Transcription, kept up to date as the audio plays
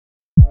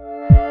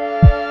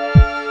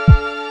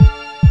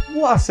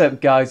What's up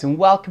guys, and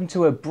welcome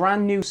to a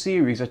brand new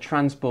series of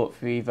Transport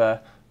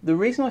Fever. The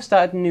reason I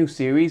started a new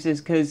series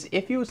is because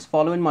if you was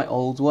following my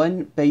old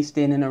one based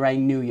in and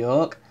around New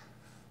York,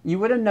 you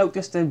would have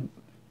noticed I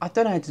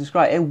don't know how to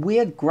describe it, a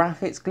weird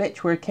graphics glitch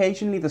where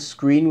occasionally the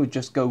screen would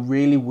just go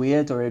really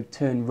weird or it would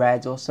turn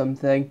red or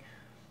something.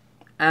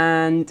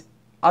 And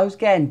I was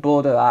getting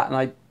bored of that,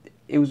 and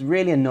it was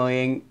really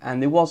annoying,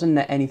 and there wasn't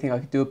anything I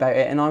could do about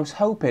it, and I was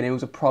hoping it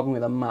was a problem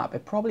with the map.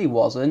 It probably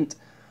wasn't,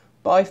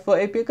 but I thought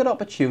it'd be a good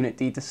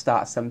opportunity to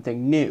start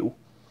something new.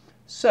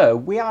 So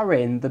we are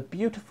in the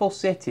beautiful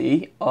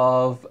city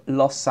of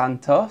Los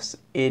Santos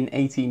in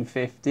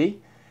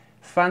 1850.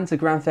 Fans of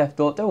Grand Theft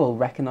Auto will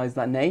recognise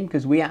that name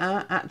because we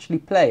are actually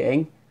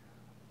playing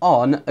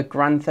on a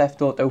Grand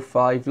Theft Auto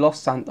 5 Los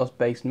Santos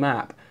based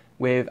map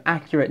with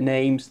accurate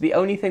names. The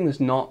only thing that's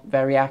not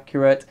very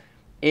accurate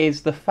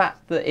is the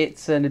fact that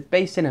it's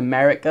based in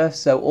America,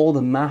 so all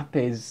the map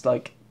is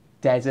like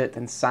desert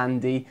and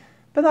sandy.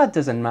 But that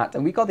doesn't matter.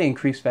 We got the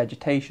increased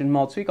vegetation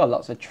mod, so we got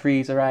lots of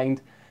trees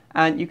around.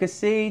 And you can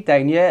see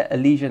down here,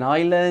 Elysian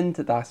Island,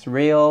 that's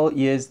real.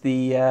 Here's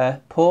the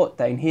port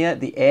down here,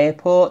 the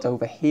airport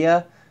over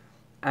here.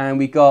 And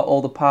we got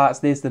all the parts.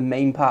 There's the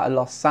main part of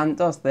Los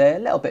Santos there, a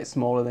little bit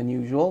smaller than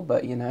usual,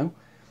 but you know.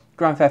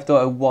 Grand Theft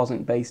Auto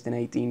wasn't based in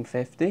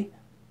 1850.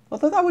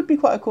 Although that would be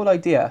quite a cool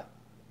idea.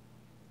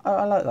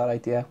 I like that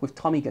idea, with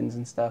Tommy guns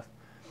and stuff.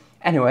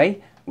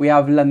 Anyway, we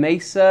have La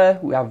Mesa,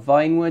 we have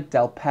Vinewood,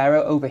 Del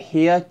Perro over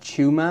here,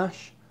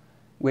 Chumash,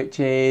 which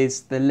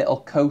is the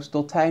little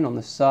coastal town on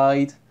the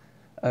side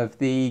of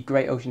the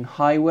Great Ocean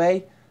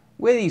Highway.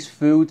 Where these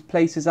food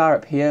places are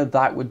up here,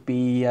 that would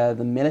be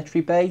the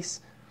military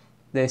base.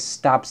 There's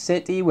Stab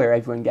City, where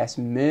everyone gets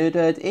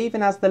murdered,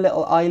 even as the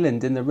little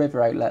island in the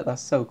river outlet.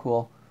 That's so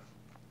cool.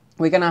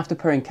 We're going to have to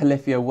put in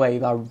Califia Way,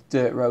 that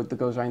dirt road that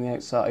goes around the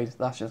outside.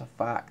 That's just a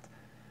fact.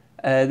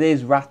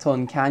 There's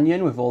Raton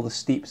Canyon with all the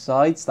steep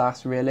sides,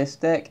 that's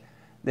realistic.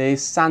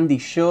 There's Sandy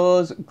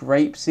Shores,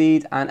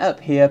 Grapeseed, and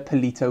up here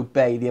Paleto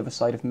Bay, the other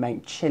side of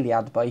Mount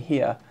Chiliad by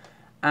here.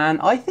 And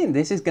I think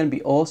this is going to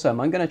be awesome.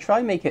 I'm going to try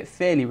and make it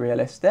fairly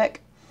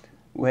realistic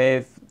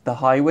with the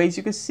highways.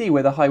 You can see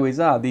where the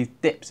highways are, these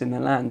dips in the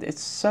land.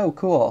 It's so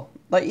cool.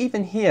 Like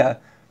even here,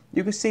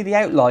 you can see the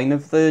outline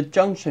of the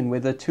junction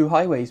where the two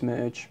highways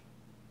merge.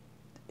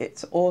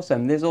 It's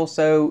awesome.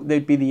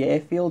 There'd be the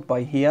airfield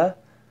by here.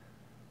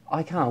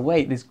 I can't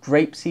wait, this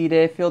Grapeseed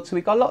airfield. So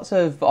we've got lots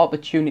of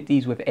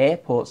opportunities with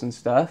airports and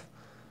stuff.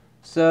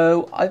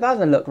 So I've had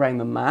a look around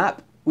the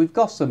map. We've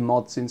got some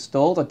mods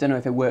installed. I don't know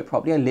if they work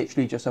properly. I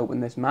literally just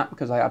opened this map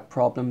because I had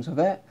problems with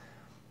it.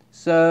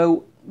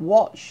 So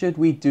what should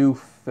we do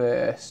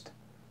first?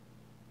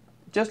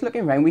 Just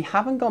looking around, we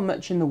haven't got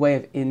much in the way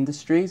of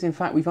industries. In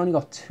fact, we've only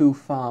got 2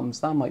 farms.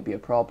 That might be a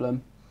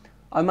problem.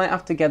 I might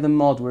have to get the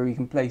mod where we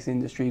can place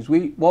industries.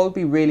 What would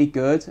be really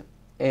good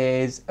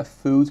is a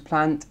food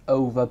plant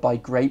over by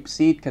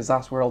Grapeseed, because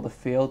that's where all the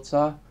fields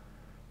are.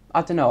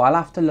 I don't know, I'll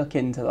have to look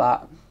into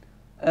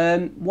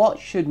that. What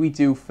should we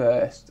do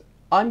first?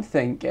 I'm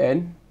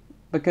thinking,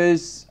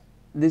 because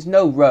there's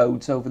no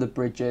roads over the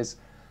bridges,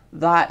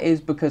 that is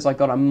because I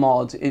got a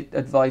mod. It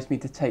advised me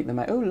to take them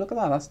out. Oh, look at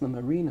that, that's the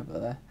marine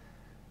over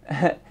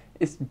there.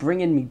 It's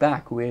bringing me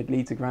back,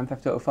 weirdly, to Grand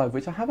Theft Auto 5,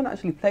 which I haven't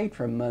actually played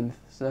for a month,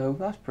 so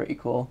that's pretty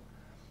cool.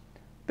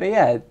 But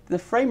yeah, the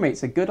frame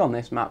rates are good on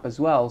this map as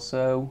well,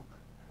 so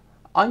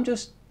I'm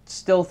just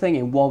still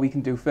thinking what we can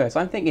do first.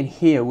 I'm thinking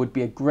here would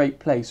be a great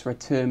place for a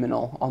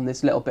terminal on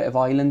this little bit of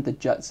island that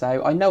juts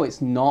out. I know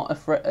it's not,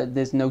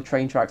 there's no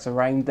train tracks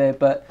around there,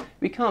 but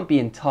we can't be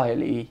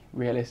entirely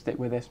realistic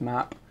with this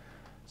map.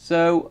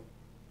 So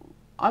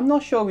I'm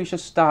not sure we should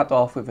start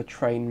off with a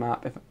train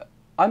map.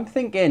 I'm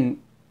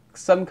thinking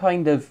some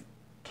kind of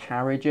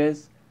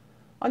carriages.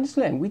 I'm just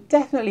looking, we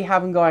definitely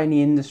haven't got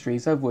any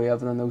industries, have we,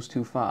 other than those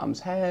 2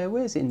 farms? Hey,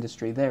 where's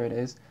industry? There it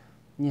is.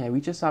 Yeah,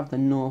 we just have the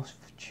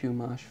North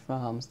Chumash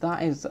farms.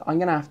 That is, I'm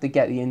going to have to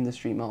get the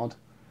industry mod,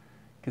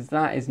 because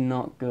that is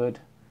not good.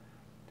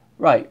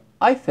 Right,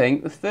 I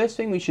think the first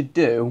thing we should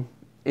do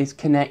is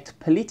connect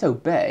Paleto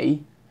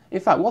Bay. In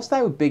fact, what's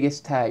our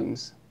biggest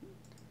towns?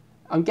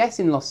 I'm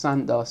guessing Los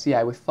Santos,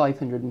 yeah, with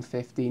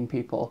 515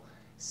 people.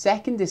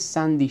 Second is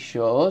Sandy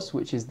Shores,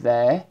 which is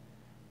there.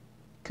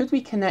 Could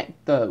we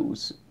connect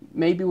those?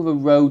 Maybe with a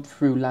road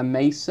through La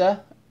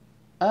Mesa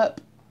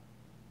up?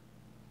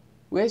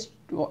 Where's,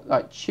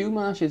 like,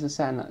 Chumash is a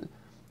center.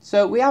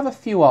 So we have a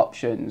few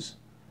options.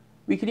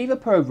 We could either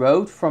put a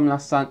road from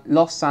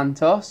Los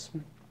Santos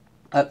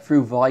up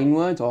through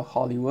Vinewood or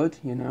Hollywood,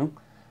 you know,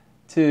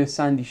 to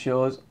Sandy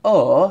Shores,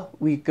 or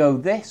we go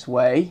this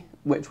way,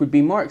 which would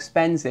be more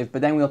expensive,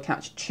 but then we'll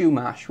catch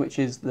Chumash, which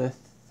is the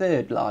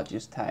 3rd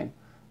largest town.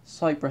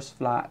 Cypress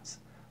Flats.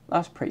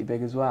 That's pretty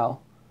big as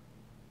well.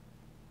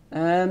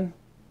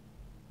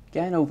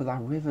 Getting over that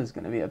river is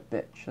going to be a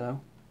bitch, though.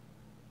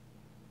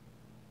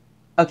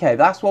 Okay,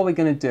 that's what we're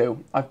going to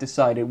do. I've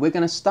decided. We're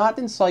going to start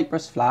in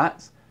Cypress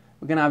Flats.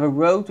 We're going to have a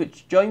road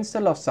which joins to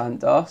Los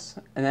Santos,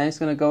 and then it's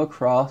going to go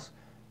across,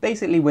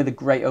 basically where the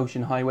Great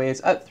Ocean Highway is,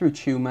 up through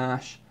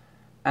Chumash,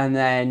 and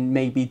then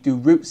maybe do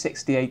Route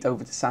 68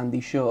 over to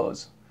Sandy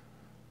Shores.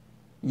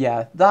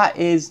 Yeah, that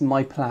is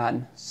my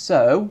plan.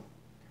 So,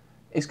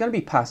 it's going to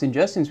be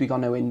passenger since we got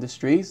no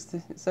industries.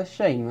 It's a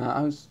shame that.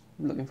 I was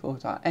looking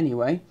forward to that.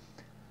 Anyway,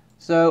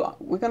 so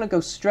we're going to go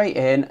straight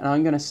in, and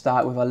I'm going to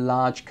start with a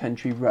large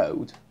country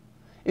road.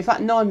 In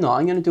fact, no, I'm not.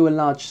 I'm going to do a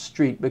large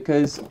street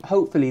because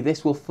hopefully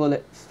this will fill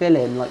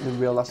in like the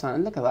real Los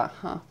Santos. Look at that,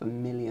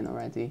 500,000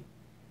 already.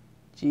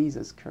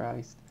 Jesus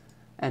Christ.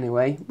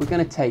 Anyway, we're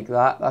going to take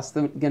that. That's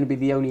going to be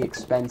the only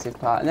expensive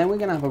part. And then we're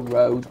going to have a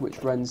road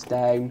which runs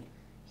down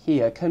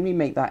here. Can we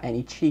make that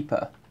any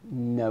cheaper?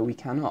 No, we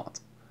cannot.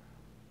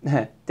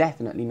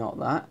 Definitely not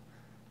that.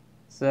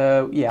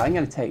 So, yeah, I'm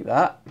going to take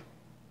that.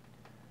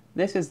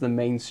 This is the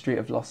main street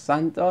of Los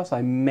Santos.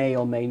 I may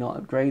or may not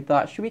upgrade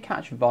that. Should we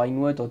catch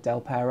Vinewood or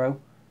Del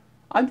Perro?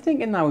 I'm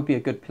thinking that would be a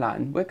good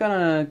plan. We're going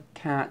to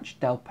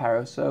catch Del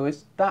Perro. So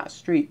is that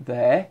street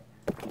there?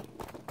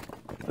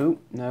 Oh,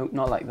 no,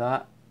 not like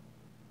that.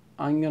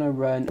 I'm going to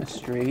run a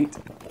street.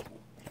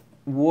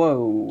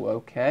 Whoa,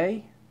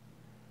 okay.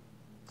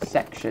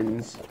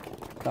 Sections.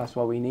 That's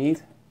what we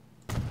need.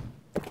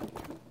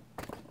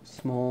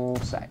 Small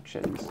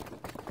sections.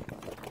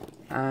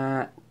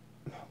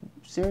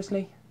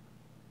 Seriously?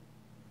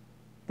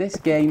 This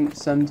game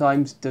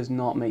sometimes does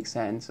not make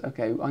sense.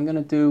 Okay, I'm going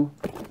to do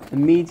a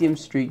medium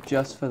street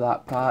just for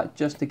that part,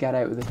 just to get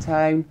out of the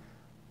town.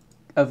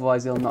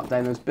 Otherwise, it'll knock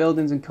down those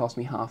buildings and cost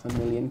me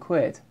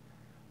 £500,000.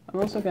 I'm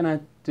also going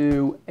to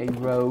do a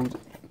road,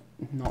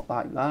 not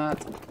like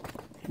that,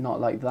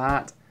 not like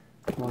that.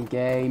 Come on,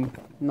 game.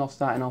 Not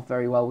starting off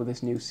very well with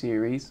this new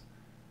series.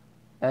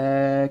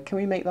 Can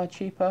we make that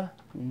cheaper?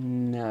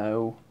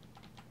 No.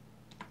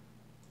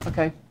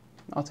 Okay,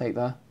 I'll take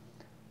that.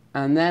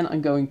 And then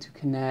I'm going to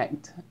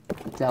connect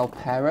Del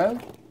Perro.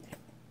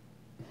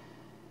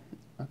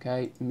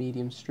 Okay,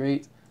 medium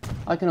street.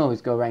 I can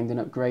always go around and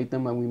upgrade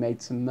them when we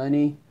made some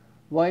money.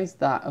 Why is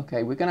that?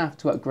 Okay, we're going to have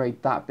to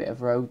upgrade that bit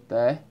of road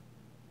there.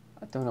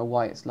 I don't know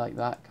why it's like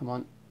that. Come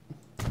on.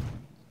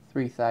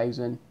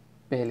 3,000.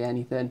 Barely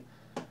anything.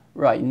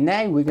 Right,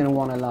 now we're going to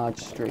want a large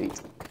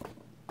street.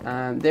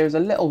 And there's a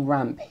little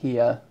ramp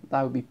here.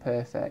 That would be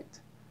perfect.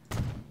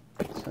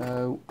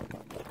 So,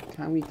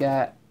 can we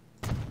get...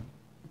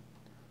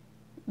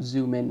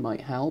 Zoom in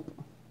might help.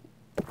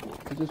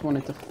 I just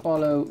wanted to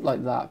follow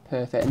like that.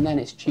 Perfect. And then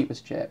it's cheap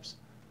as chips.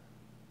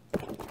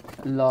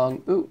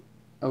 Along. Ooh.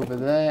 Over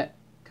there.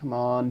 Come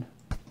on.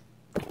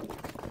 Do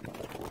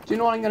you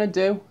know what I'm going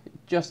to do?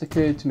 It just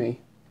occurred to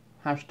me.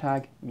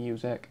 Hashtag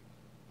music.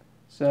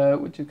 So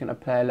we're just going to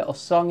play a little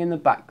song in the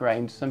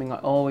background. Something I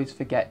always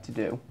forget to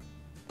do.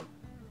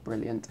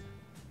 Brilliant.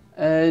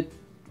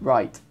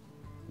 Right.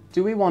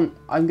 Do we want...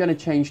 I'm going to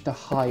change to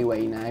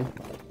highway now.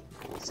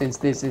 Since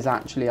this is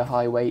actually a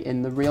highway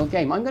in the real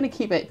game. I'm going to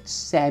keep it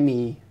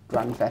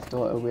semi-Grand Theft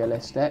Auto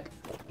realistic.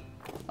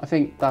 I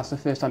think that's the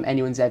first time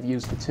anyone's ever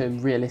used the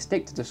term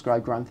realistic to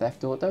describe Grand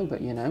Theft Auto,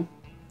 but you know.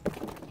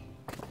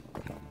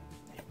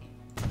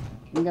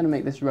 I'm going to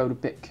make this road a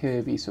bit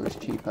curvy so it's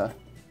cheaper.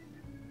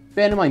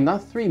 Bear in mind,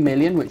 that 3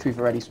 million, which we've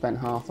already spent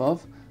half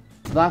of,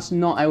 that's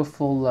not our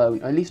full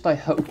loan. At least I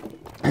hope...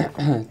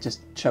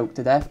 just choked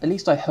to death. At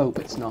least I hope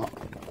it's not.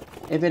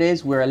 If it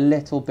is, we're a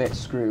little bit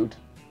screwed.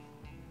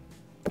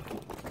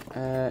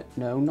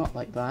 No, not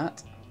like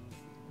that.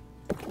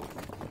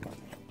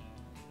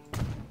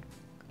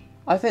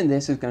 I think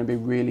this is going to be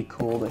really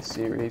cool, this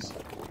series.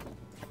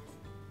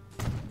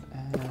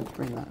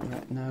 Bring that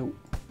right now.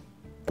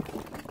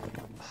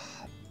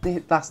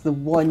 That's the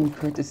one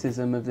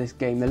criticism of this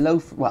game. The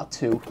low, well,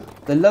 two.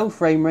 The low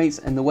frame rates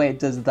and the way it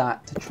does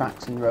that to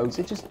tracks and roads.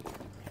 It just,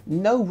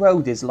 no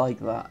road is like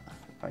that.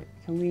 Right,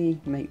 can we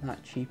make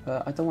that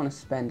cheaper? I don't want to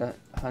spend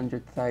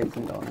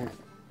 100,000 on it.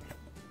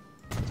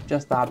 It's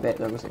just that bit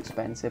that was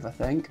expensive, I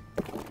think.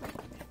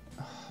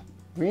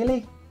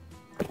 Really?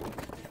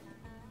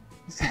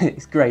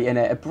 It's great, isn't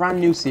it? A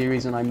brand new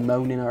series and I'm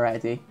moaning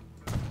already.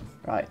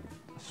 Right,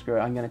 screw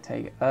it, I'm going to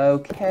take it.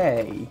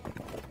 Okay.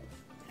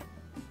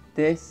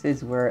 This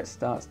is where it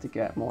starts to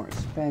get more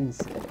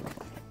expensive.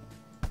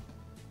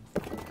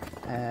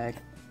 Yeah,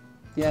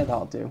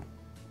 that'll do.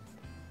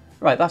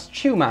 Right, that's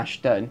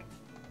Chumash done.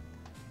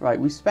 Right,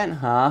 we spent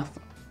half.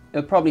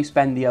 It'll probably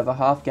spend the other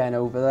half getting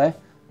over there.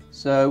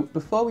 So,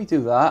 before we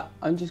do that,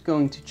 I'm just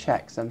going to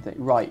check something.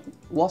 Right,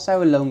 what's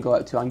our loan go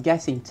up to? I'm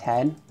guessing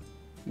 10.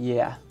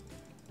 Yeah.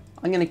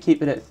 I'm going to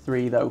keep it at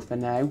 3 though for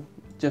now,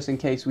 just in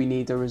case we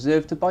need a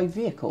reserve to buy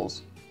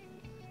vehicles.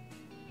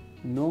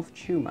 North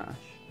Chumash.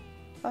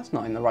 That's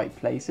not in the right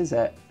place, is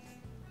it?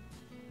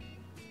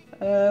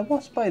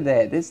 What's by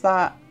there? There's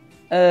that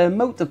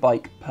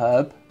motorbike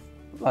pub,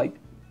 like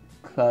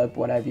club,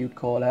 whatever you'd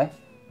call it.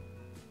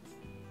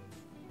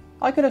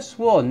 I could have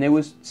sworn there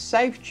was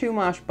South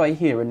Chumash by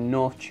here and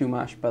North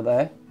Chumash by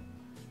there.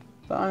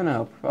 But I don't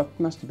know, I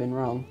must have been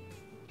wrong.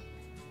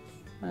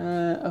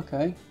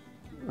 Okay.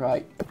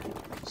 Right.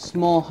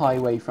 Small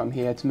highway from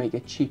here to make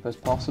it cheap as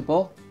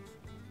possible.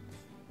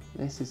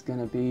 This is going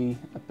to be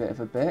a bit of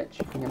a bitch.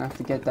 I'm going to have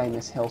to get down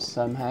this hill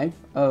somehow.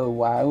 Oh,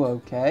 wow,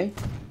 okay.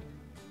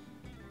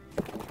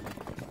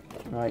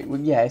 Right,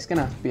 well, yeah, it's going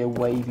to have to be a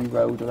wavy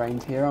road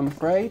around here, I'm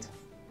afraid.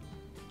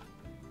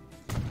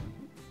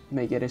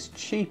 Make it as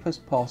cheap as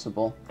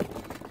possible.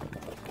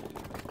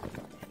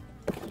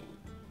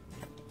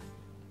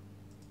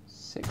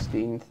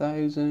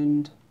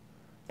 16,000.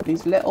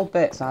 These little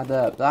bits add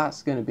up.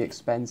 That's going to be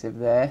expensive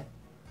there.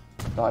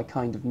 But I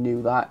kind of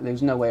knew that.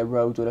 There's no way a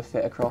road would have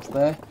fit across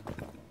there.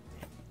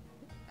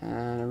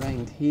 And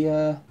around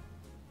here.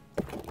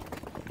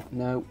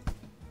 No.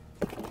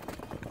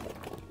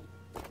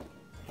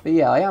 But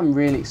yeah, I am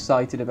really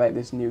excited about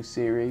this new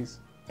series.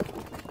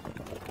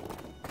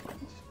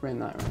 Just bring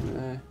that around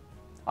there.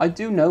 I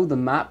do know the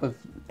map of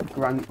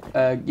Grand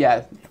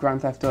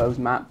Theft Auto's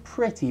map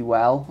pretty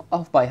well.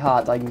 Off by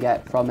heart, I can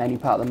get from any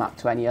part of the map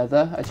to any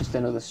other. I just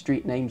don't know the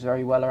street names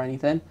very well or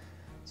anything.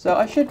 So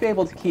I should be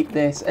able to keep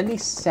this at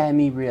least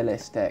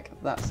semi-realistic.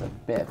 That's a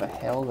bit of a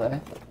hill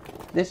there.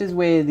 This is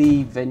where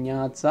the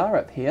vineyards are,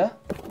 up here.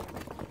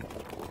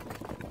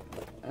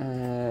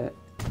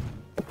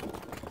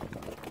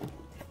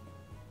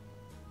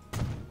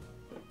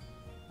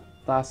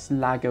 That's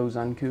Lago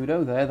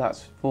Zancudo there.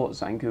 That's Fort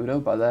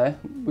Zancudo by there.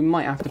 We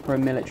might have to put a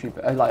military,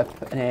 like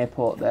an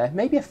airport there.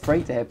 Maybe a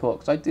freight airport,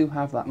 because I do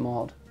have that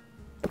mod.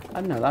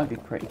 I don't know, that'd be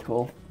pretty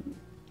cool.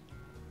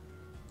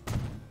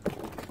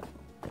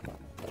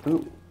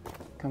 Ooh,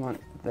 come on.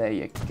 There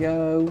you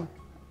go.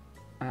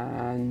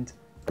 And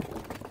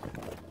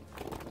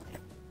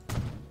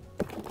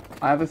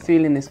I have a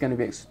feeling this is going to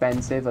be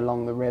expensive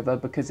along the river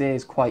because it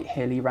is quite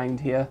hilly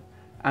around here.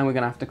 And we're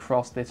going to have to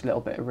cross this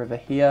little bit of river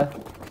here.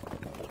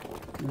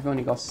 We've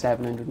only got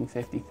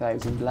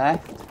 750,000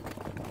 left.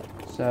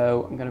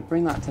 So I'm going to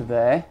bring that to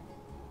there.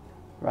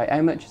 Right,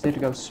 how much is it to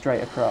go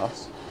straight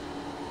across?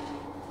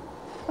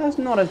 That's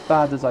not as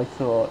bad as I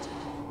thought.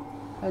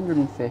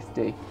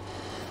 150.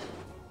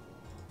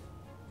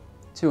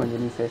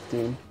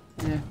 215.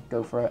 Yeah,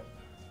 go for it.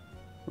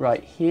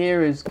 Right,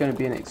 here is going to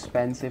be an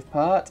expensive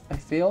part, I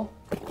feel.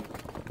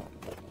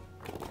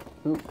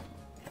 Oop,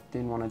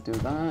 didn't want to do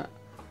that.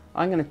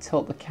 I'm going to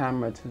tilt the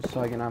camera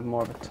so I can have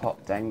more of a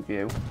top-down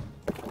view.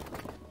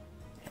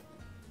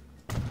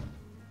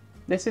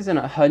 This isn't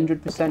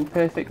 100%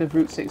 perfect with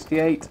Route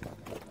 68.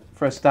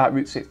 For a start,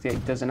 Route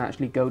 68 doesn't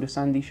actually go to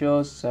Sandy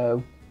Shores,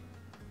 so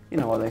you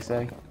know what they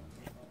say.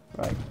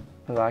 Right,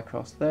 put that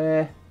across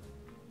there.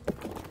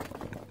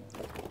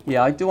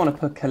 Yeah, I do want to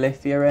put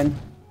Califia in.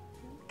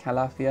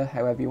 Calafia,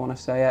 however you want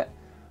to say it.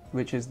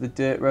 Which is the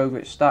dirt road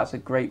which starts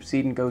at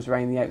Grapeseed and goes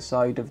around the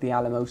outside of the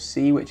Alamo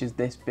Sea, which is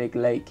this big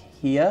lake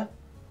here.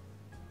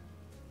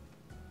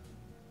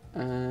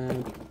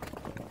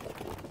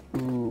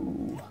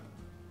 Ooh.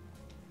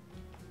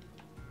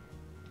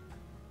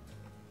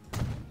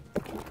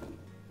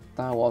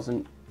 That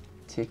wasn't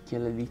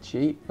particularly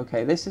cheap.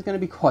 Okay, this is going to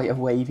be quite a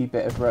wavy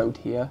bit of road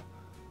here.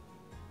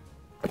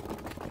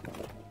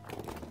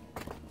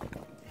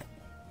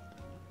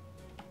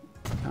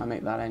 Can't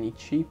make that any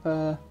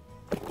cheaper.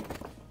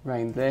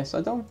 Around this,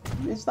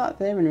 is that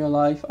there in real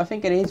life? I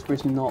think it is, but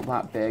it's not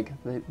that big.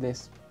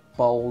 This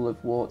bowl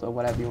of water,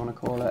 whatever you want to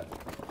call it.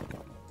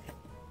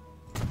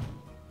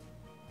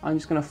 I'm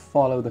just going to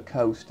follow the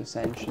coast,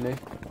 essentially.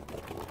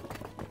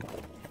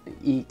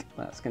 Eek,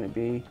 that's going to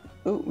be...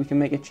 Oh, we can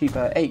make it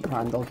cheaper. 8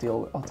 grand, I'll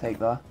take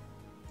that.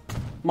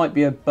 Might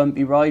be a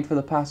bumpy ride for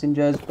the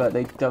passengers, but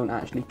they don't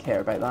actually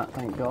care about that,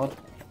 thank God.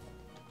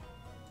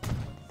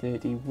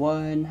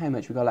 31, how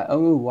much we got left?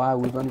 Oh, wow,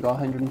 we've only got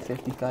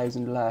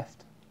 150,000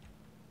 left.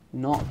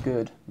 Not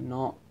good,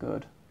 not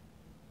good.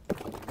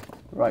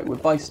 Right, we're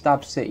by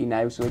Stab City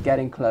now, so we're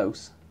getting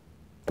close.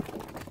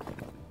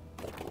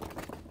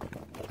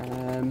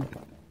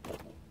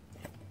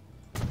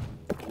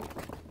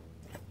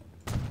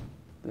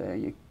 There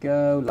you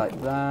go,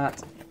 like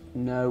that.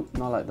 No,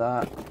 not like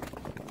that.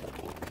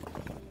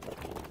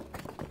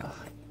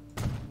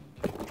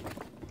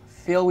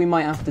 Feel we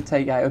might have to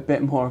take out a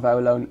bit more of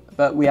our loan,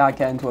 but we are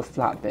getting to a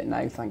flat bit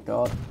now, thank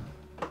God.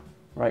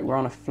 Right, we're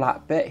on a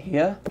flat bit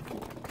here.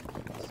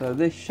 So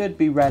this should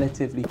be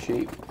relatively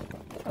cheap.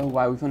 Oh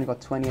wow, we've only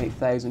got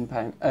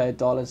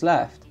 $28,000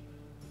 left.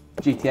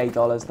 GTA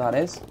dollars, that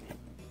is.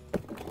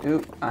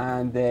 Ooh,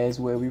 and there's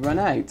where we run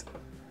out.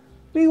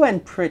 We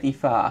went pretty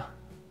far.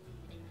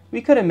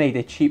 We could have made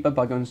it cheaper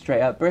by going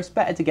straight up, but it's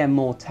better to get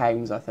more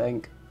towns, I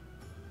think.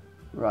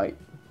 Right.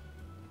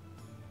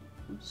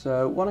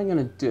 So what I'm going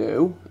to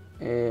do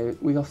is...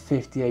 We got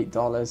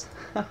 $58.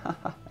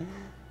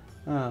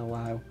 Oh,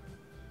 wow.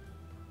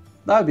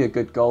 That would be a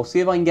good goal.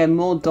 See if I can get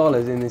more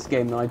dollars in this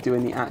game than I do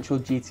in the actual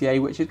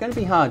GTA, which is going to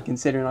be hard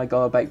considering I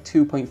got about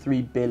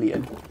 2.3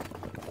 billion.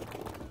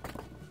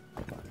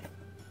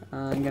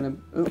 I'm going to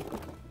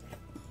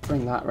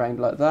bring that round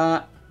like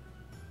that.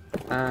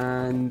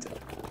 And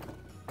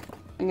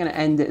I'm going to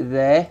end it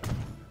there.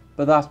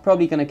 But that's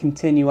probably going to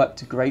continue up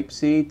to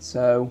Grapeseed,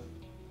 so...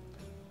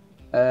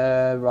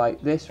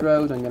 right, this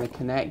road I'm going to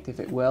connect if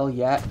it will,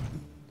 yeah.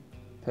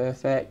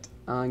 Perfect.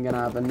 I'm going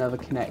to have another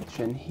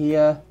connection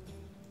here.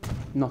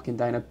 Knocking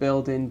down a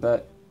building,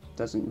 but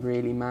doesn't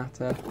really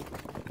matter.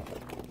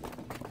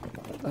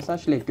 That's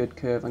actually a good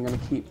curve. I'm going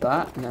to keep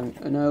that. And then,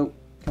 oh no,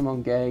 come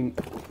on game.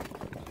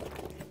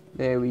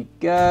 There we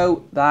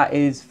go. That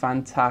is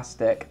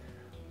fantastic.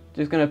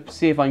 Just going to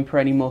see if I can put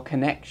any more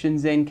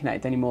connections in,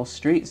 connect any more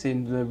streets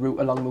in the route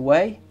along the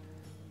way.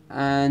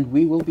 And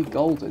we will be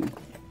golden.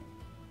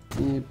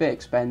 Yeah, a bit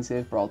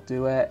expensive, but I'll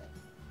do it.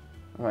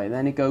 Right,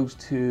 then it goes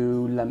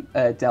to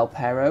Del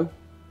Perro.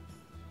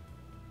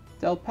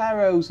 Del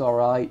Perro's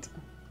alright.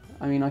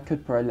 I mean, I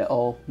could put a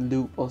little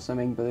loop or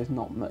something, but there's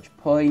not much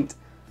point.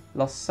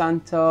 Los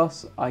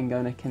Santos, I'm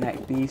going to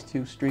connect these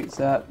two streets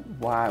up.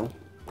 Wow.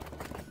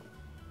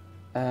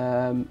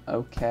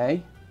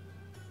 Okay.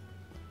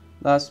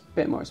 That's a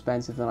bit more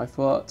expensive than I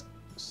thought.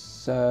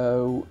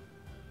 So,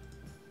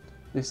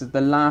 this is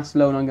the last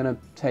loan I'm going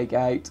to take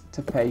out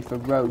to pay for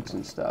roads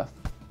and stuff.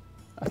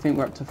 I think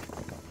we're up to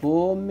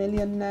 4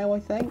 million now, I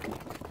think.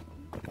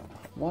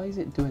 Why is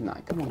it doing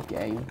that? Come on,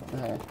 game.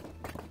 There.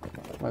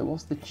 Right,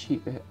 what's the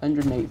cheapest?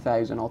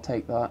 108,000, I'll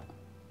take that.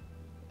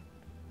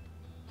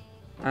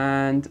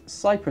 And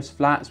Cypress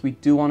Flats, we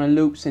do want a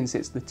loop since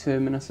it's the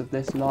terminus of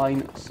this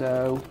line.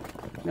 So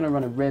I'm going to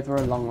run a river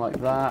along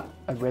like that.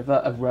 A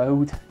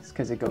road. It's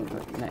because it goes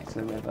next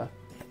to the river.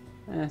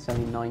 It's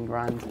only 9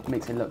 grand. It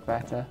makes it look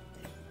better.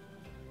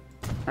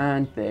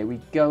 And there we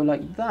go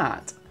like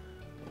that.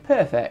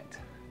 Perfect.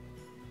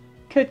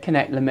 Could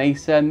connect La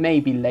Mesa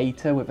maybe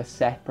later with a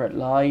separate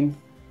line.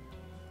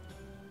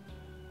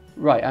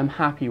 Right, I'm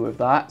happy with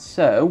that.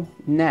 So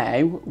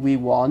now we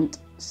want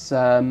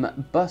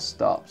some bus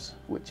stops,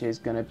 which is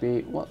going to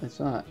be, what is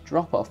that?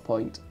 Drop-off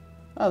point.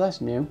 Oh,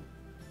 that's new.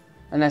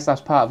 Unless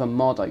that's part of a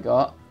mod I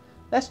got.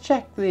 Let's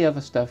check the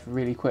other stuff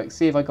really quick.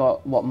 See if I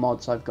got what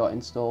mods I've got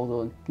installed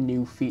or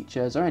new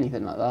features or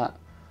anything like that.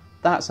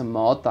 That's a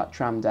mod, that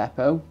tram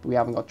depot. We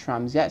haven't got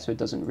trams yet, so it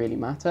doesn't really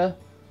matter.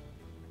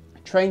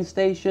 Train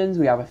stations,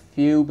 we have a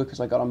few because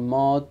I got on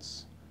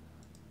mods.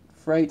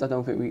 Freight, I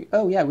don't think we...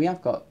 Oh yeah, we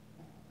have got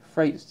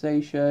freight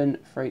station.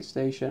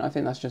 I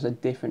think that's just a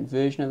different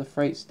version of the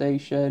freight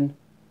station.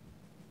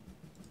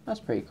 That's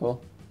pretty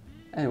cool.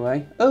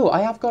 Anyway, oh,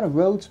 I have got a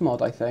roads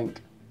mod, I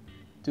think.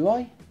 Do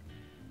I?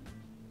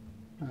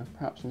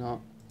 Perhaps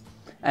not.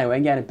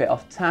 Anyway, getting a bit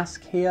off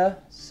task here.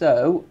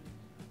 So,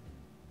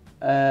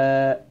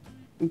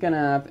 I'm going to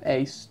have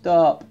a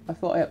stop. I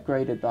thought I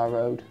upgraded that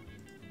road.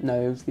 No,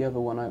 it was the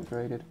other one I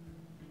upgraded.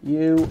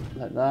 You,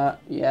 like that,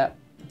 yep.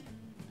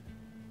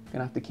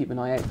 Gonna have to keep an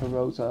eye out for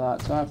roads like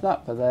that. So I have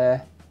that for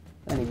there.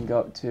 Then you can go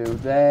up to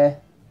there,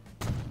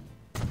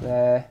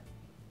 there,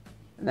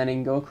 and then you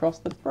can go across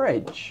the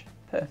bridge.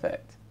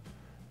 Perfect.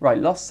 Right,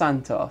 Los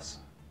Santos.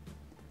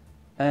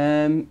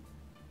 Okay,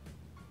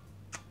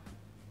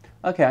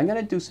 I'm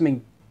gonna do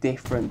something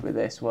different with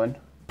this one.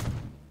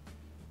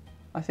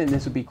 I think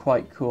this would be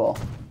quite cool.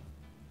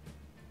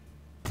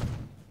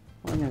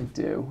 What I'm going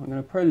to do, I'm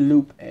going to put a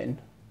loop in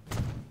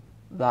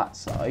that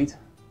side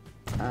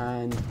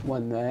and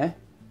one there,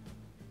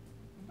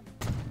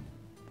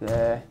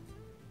 there,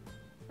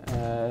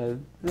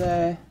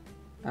 there,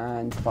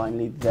 and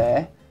finally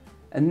there.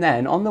 And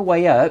then on the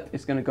way up,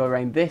 it's going to go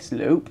around this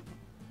loop,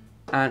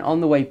 and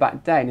on the way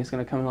back down, it's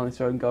going to come along this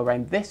road and go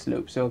around this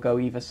loop, so it'll go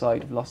either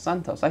side of Los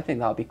Santos. I think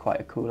that would be quite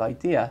a cool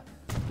idea.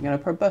 I'm going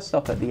to put a bus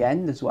stop at the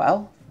end as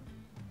well.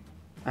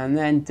 And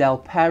then Del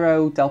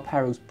Perro. Del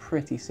Perro's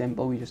pretty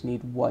simple. We just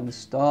need one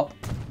stop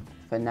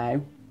for now.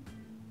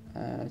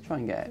 Try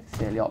and get it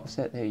fairly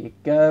opposite. There you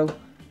go.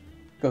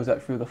 Goes up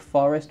through the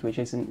forest, which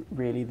isn't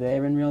really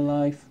there in real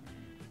life.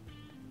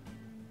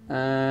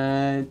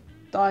 I'm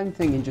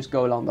thinking just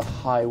go along the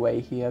highway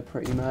here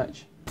pretty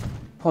much.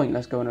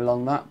 Pointless going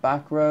along that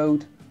back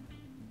road.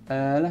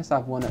 Let's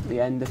have one at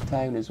the end of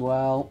town as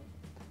well.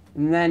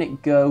 And then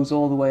it goes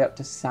all the way up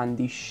to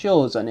Sandy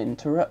Shores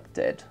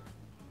uninterrupted.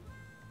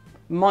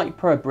 Might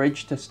put a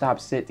bridge to Stab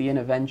City in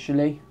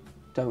eventually.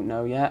 Don't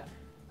know yet.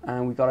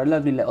 And we've got a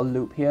lovely little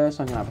loop here,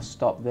 so I'm going to have a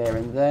stop there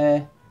and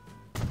there.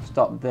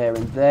 Stop there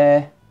and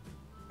there.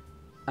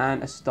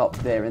 And a stop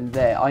there and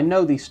there. I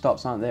know these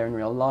stops aren't there in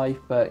real life,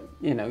 but,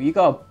 you know, you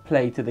got to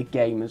play to the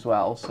game as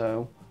well,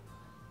 so...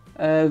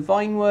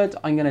 Vinewood,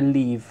 I'm going to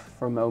leave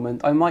for a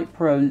moment. I might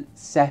put a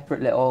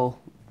separate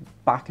little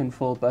back and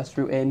forth bus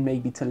route in,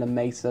 maybe to La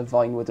Mesa,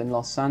 Vinewood and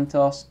Los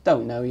Santos.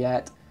 Don't know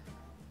yet.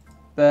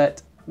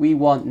 But... we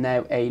want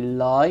now a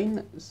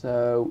line,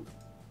 so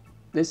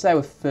this is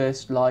our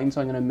first line,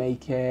 so I'm going to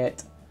make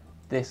it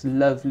this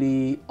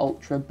lovely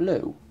ultra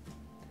blue.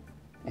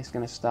 It's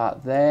going to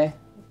start there,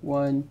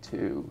 1,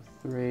 2,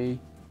 3,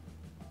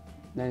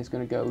 then it's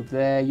going to go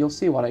there. You'll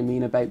see what I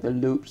mean about the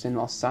loops in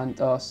Los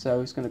Santos, so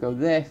it's going to go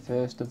there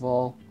first of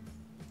all,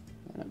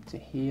 then up to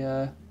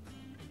here,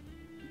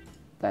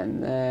 then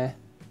there,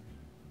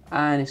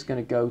 and it's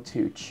going to go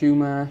to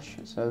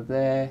Chumash, so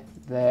there,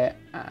 there,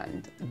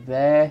 and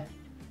there.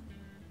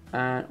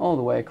 And all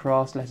the way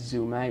across. Let's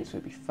zoom out so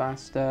it'll be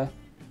faster.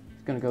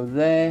 It's going to go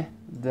there,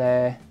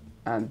 there,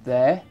 and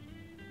there.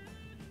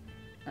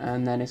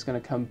 And then it's going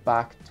to come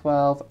back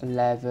 12,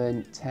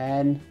 11,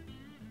 10,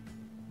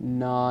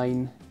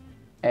 9,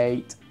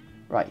 8.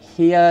 Right,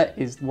 here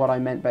is what I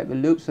meant about the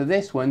loop. So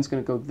this one's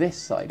going to go this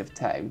side of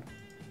town.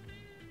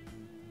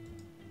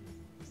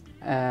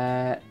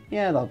 Yeah,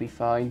 that'll be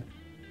fine.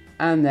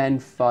 And then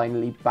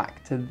finally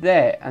back to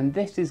there. And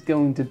this is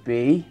going to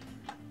be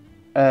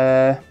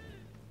RP,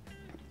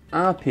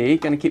 going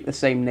to keep the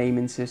same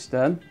naming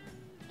system.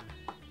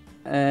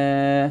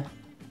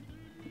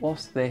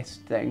 What's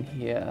this thing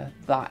here?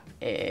 That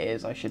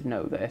is, I should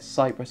know this,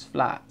 Cypress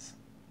Flats.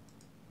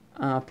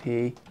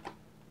 RP,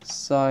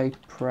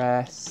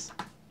 Cypress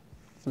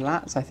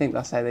Flats, I think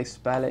that's how they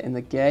spell it in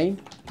the game.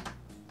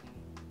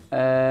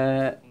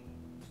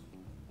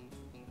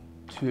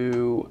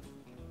 To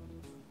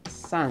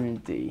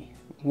Sandy.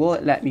 Will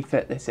it let me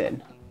fit this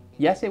in?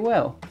 Yes, it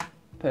will.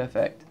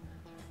 Perfect.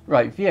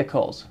 Right,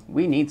 vehicles.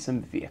 We need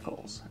some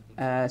vehicles.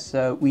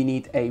 So we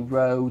need a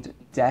road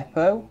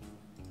depot.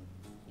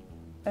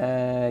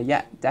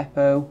 Yeah,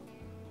 depot.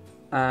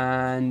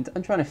 And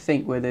I'm trying to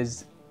think where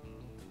there's...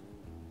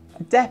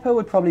 A depot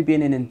would probably be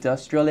in an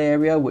industrial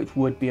area, which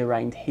would be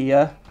around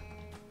here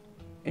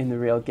in the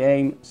real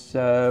game.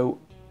 So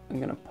I'm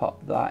going to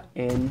pop that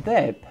in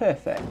there.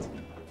 Perfect.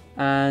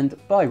 And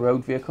by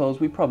road vehicles,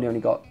 we probably only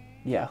got,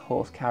 yeah,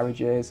 horse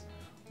carriages.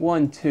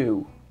 1,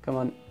 2, come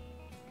on.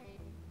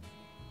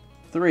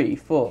 3,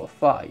 4,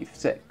 5,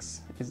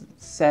 6,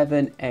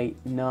 7, 8,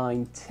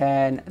 9,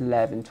 10,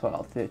 11,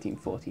 12, 13,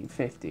 14,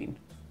 15.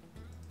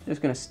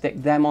 Just going to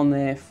stick them on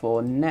there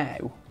for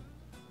now.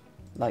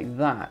 Like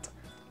that.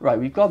 Right,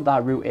 we've got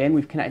that route in.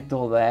 We've connected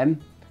all them.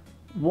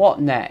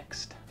 What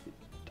next?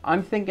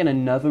 I'm thinking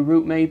another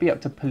route maybe up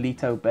to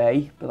Paleto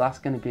Bay, but that's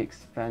going to be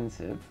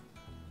expensive.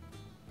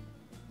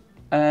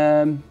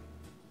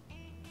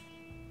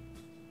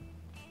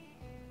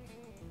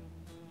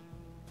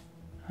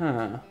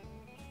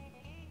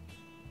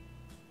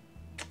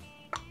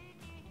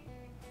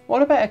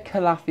 What about a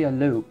Calafia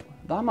loop?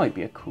 That might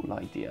be a cool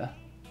idea.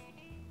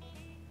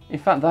 In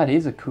fact, that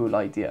is a cool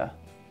idea.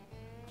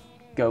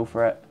 Go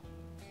for it.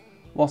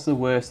 What's the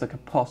worst that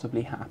could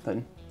possibly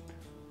happen?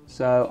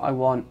 So I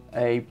want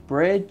a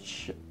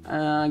bridge.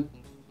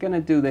 Gonna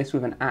do this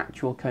with an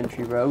actual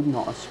country road,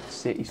 not a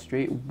city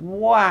street.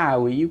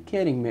 Wow, are you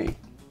kidding me?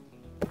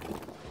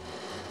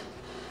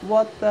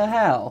 What the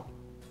hell?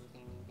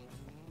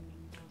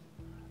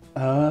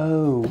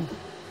 Oh,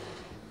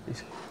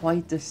 there's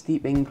quite a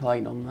steep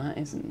incline on that,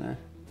 isn't there?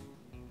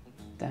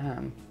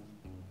 Damn.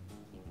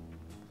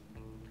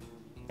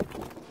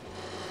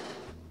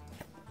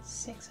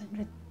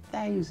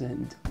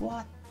 600,000.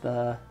 What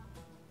the?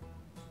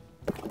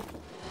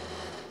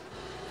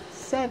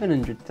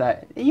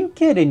 700,000. Are you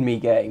kidding me,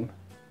 game?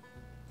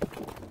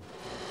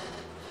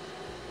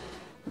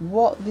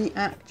 What the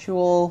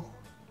actual...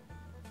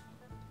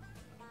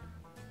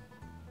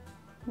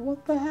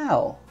 What the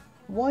hell?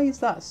 Why is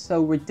that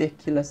so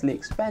ridiculously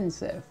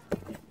expensive?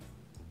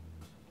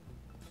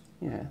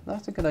 Yeah,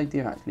 that's a good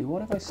idea actually.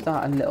 What if I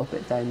start a little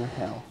bit down the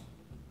hill?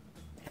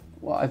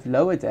 Well, I've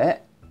lowered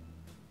it.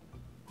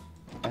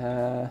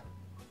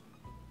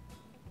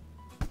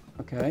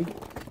 Okay.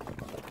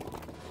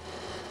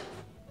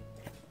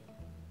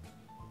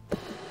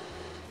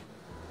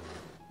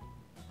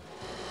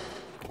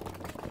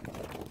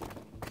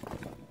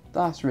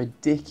 That's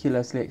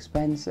ridiculously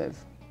expensive.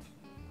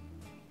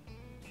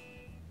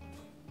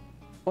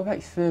 What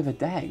about further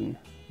down?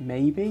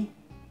 Maybe?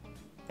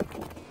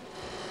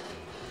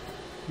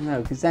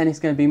 No, because then it's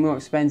going to be more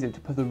expensive to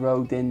put the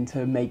road in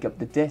to make up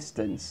the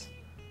distance.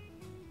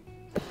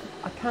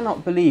 I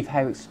cannot believe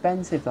how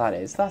expensive that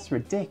is. That's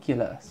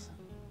ridiculous.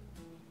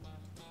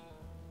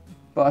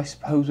 But I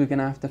suppose we're going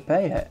to have to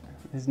pay it.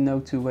 There's no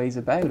two ways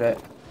about it.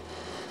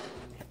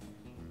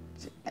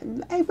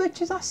 How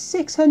much is that?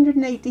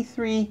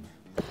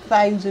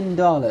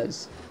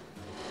 $683,000.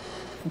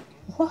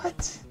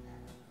 What?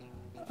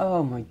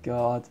 Oh my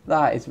god,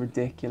 that is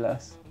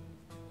ridiculous.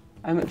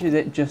 How much is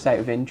it just out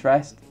of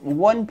interest?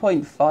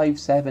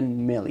 1.57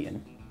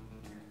 million.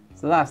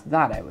 So that's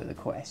that out of the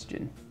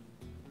question.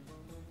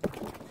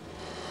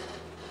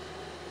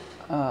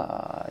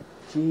 Ah,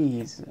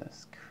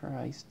 Jesus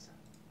Christ.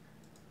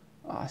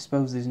 Oh, I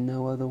suppose there's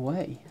no other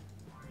way.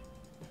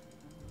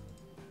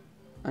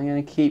 I'm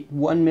going to keep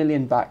 1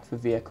 million back for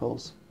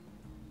vehicles.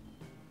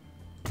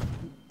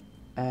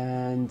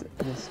 And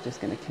this is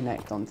just going to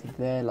connect onto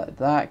there like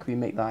that. Can we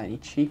make that any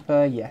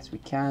cheaper? Yes, we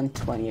can.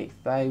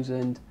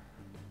 28,000.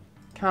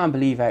 Can't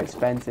believe how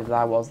expensive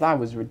that was. That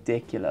was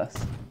ridiculous.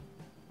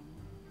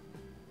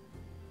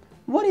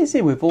 What is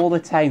it with all the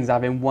towns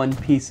having one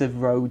piece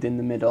of road in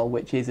the middle,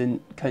 which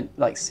isn't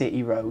like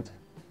city road?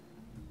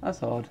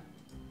 That's odd.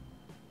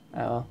 Oh,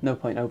 well, no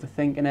point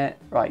overthinking it.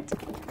 Right,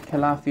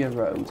 Calafia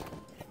Road.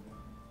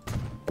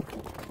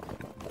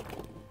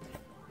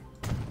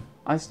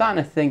 I'm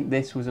starting to think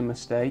this was a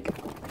mistake.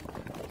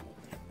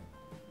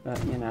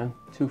 But, you know,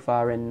 too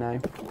far in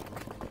now.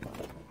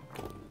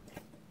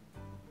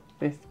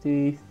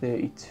 50,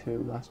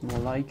 32, that's more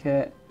like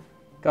it.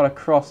 Gotta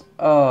cross,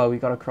 oh, we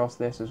gotta cross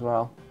this as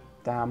well.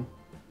 Damn.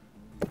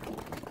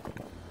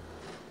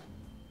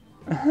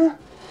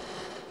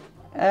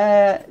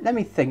 Let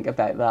me think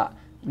about that.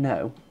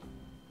 No.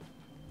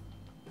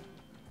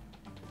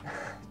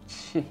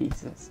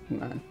 Jesus,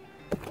 man.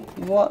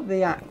 What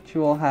the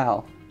actual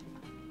hell?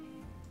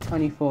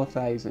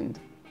 24,000.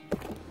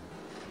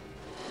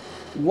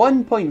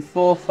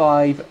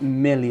 1.45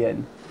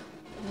 million.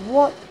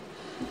 What?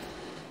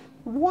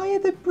 Why are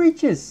the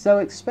bridges so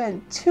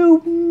expensive?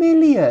 2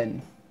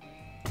 million.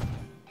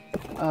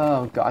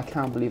 Oh god, I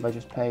can't believe I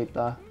just paid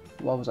that.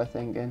 What was I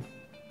thinking?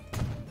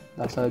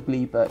 That's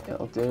ugly, but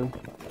it'll do.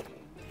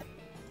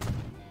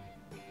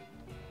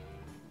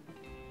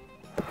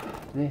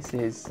 This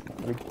is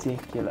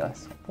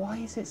ridiculous. Why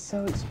is it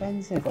so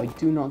expensive? I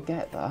do not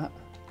get that.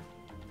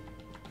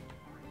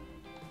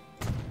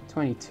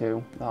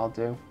 22, that'll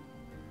do.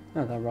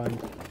 No, that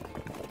rhymed.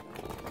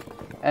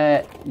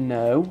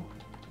 No.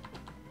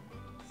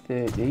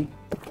 30.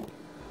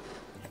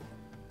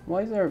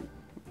 Why is there...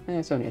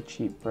 it's only a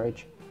cheap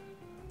bridge.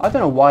 I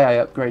don't know why I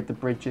upgrade the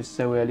bridges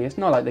so early. It's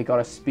not like they got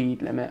a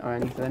speed limit or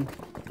anything.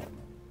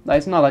 Like,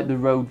 it's not like the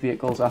road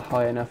vehicles are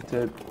high enough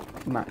to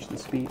match the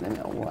speed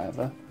limit or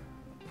whatever.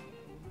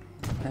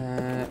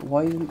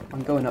 Why isn't...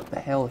 I'm going up the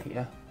hill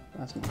here.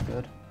 That's not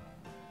good.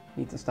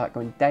 Need to start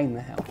going down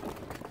the hill.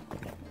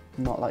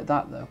 Not like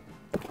that though.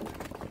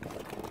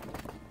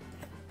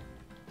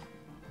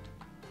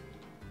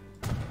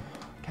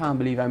 Can't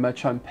believe how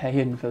much I'm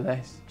paying for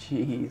this.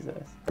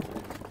 Jesus.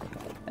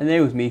 And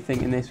there was me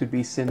thinking this would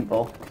be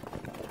simple.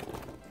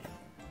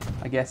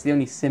 I guess the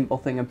only simple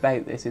thing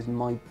about this is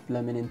my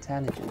blooming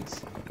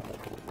intelligence.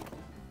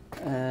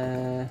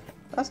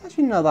 That's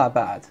actually not that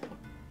bad.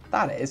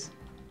 That is.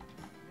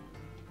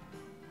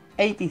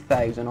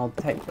 80,000, I'll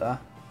take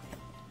that.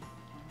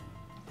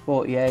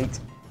 48.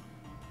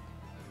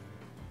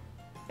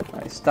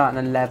 Right, it's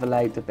starting to level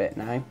out a bit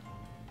now.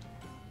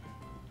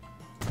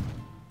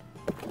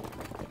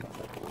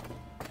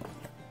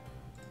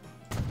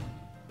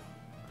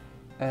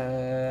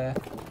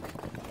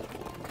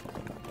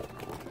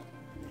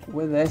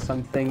 With this,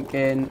 I'm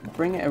thinking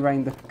bring it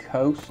around the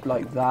coast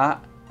like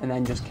that, and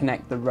then just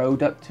connect the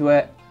road up to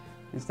it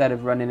instead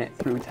of running it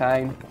through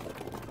town.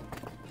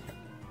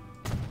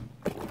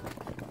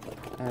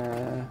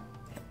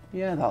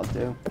 Yeah, that'll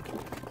do.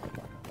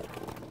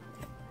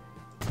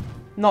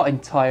 Not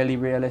entirely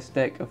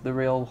realistic of the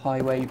real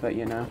highway, but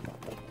you know.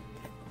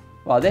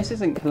 Well, this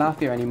isn't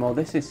Calafia anymore.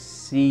 This is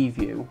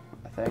Seaview,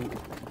 I think.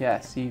 Yeah,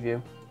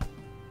 Seaview.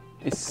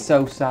 It's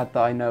so sad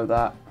that I know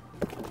that.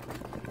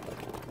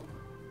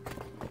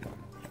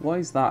 Why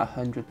is that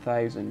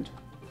 100,000?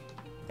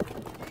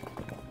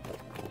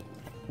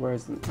 Where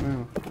is the...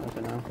 Oh, I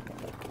don't know.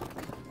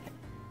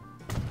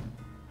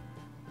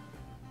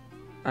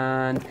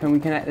 And can we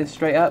connect this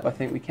straight up? I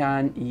think we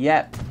can.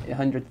 Yep,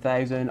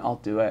 100,000. I'll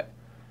do it.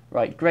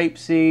 Right,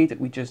 grapeseed.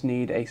 We just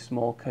need a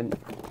small...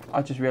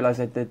 I just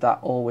realised I did that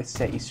all with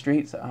city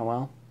streets. Oh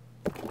well.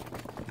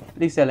 At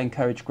least they'll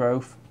encourage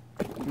growth.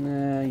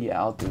 Yeah,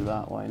 I'll do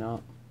that. Why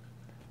not?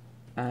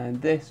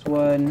 And this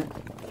one...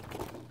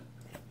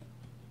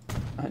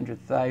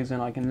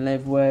 100,000 I can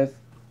live with.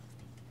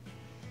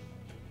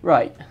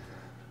 Right.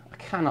 I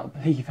cannot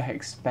believe how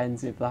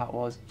expensive that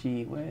was.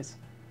 Gee whiz.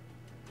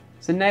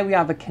 So now we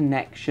have a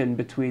connection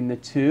between the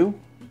two.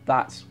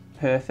 That's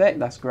perfect.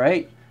 That's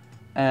great.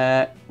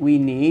 We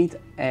need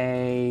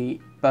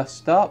a bus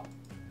stop.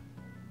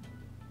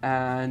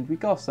 And we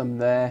got some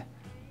there.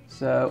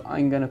 So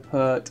I'm going to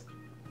put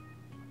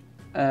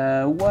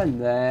one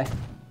there.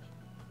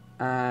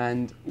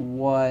 And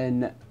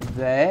one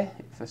there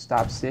for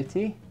Stab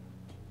City.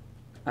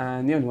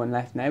 And the only one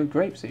left now is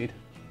grapeseed.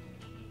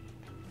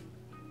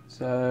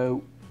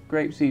 So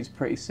grapeseed's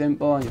pretty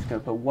simple. I'm just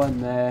going to put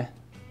one there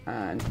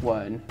and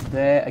one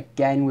there.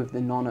 Again with the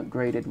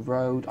non-upgraded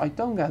road. I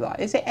don't get that.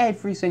 Is it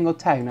every single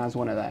town has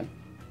one of them?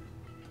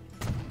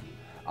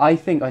 I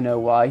think I know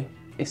why.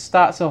 It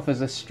starts off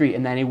as a street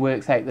and then it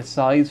works out the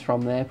size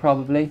from there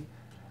probably.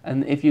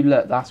 And if you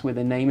look, that's where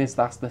the name is.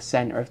 That's the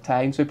centre of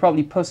town. So it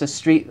probably puts a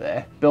street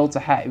there, builds a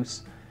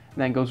house,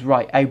 and then goes,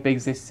 right, how big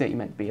is this city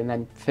meant to be? And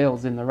then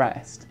fills in the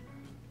rest.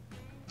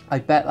 I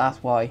bet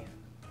that's why.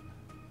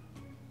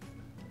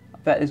 I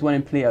bet there's one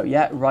in Paleto.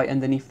 Yeah, right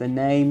underneath the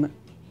name.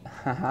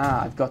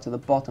 Haha, I've got to the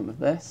bottom of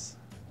this.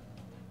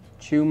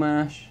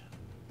 Chumash.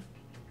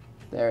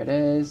 There it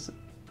is.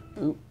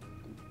 Oop.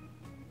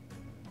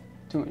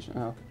 Too much.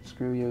 Oh,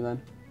 screw you then.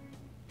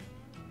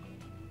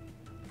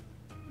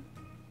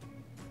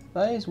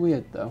 That is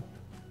weird though.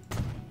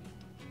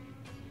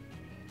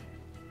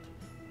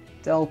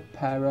 Del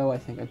Perro, I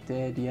think I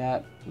did,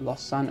 yeah.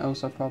 Los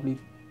Santos, I probably...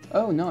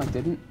 Oh, no, I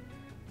didn't.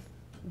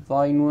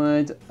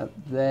 Vinewood, up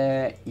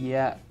there,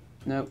 yeah.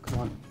 No, come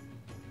on.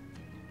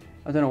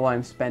 I don't know why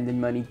I'm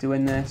spending money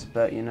doing this,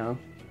 but, you know.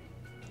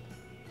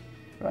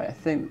 Right, I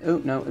think...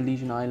 Oh, no,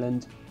 Elysian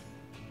Island.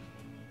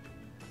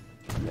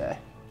 There.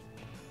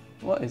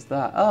 What is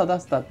that? Oh,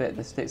 that's that bit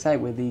that sticks out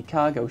where the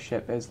cargo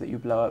ship is that you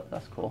blow up.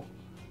 That's cool.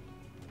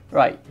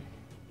 Right.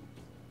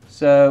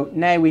 So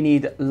now we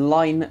need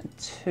line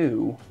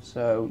 2.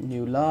 So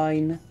new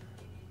line.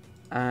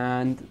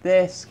 And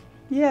this,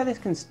 yeah, this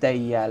can stay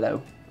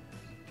yellow.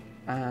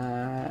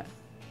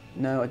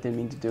 No, I didn't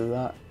mean to do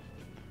that.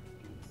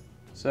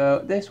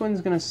 So this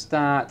one's going to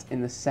start in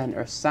the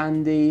center of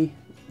Sandy,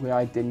 where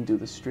I didn't do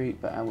the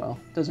street, but oh well,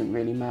 doesn't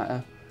really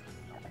matter.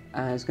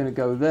 And it's going to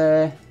go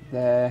there,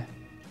 there.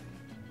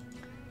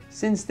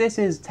 Since this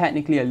is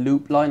technically a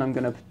loop line, I'm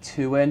going to put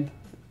 2 in,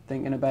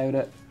 thinking about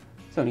it.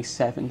 It's only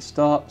 7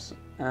 stops,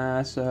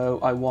 so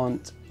I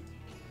want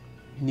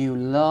new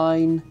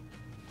line.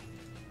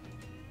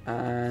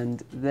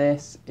 And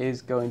this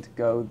is going to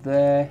go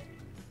there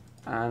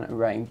and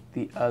around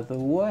the other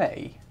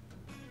way.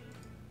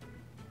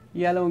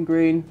 Yellow and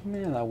green,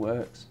 yeah, that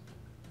works.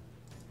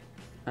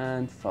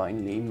 And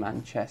finally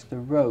Manchester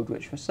Road,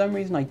 which for some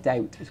reason I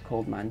doubt is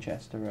called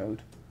Manchester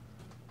Road.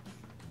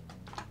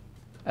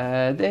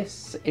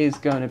 This is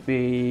going to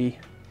be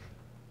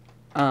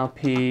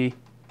RP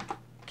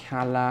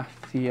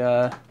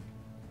Calafia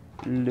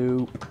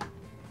Loop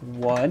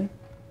 1.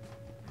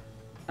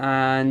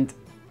 And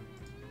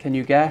can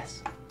you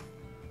guess?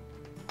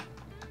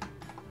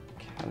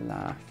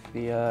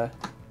 Calafia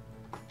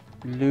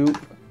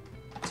Loop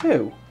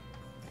 2.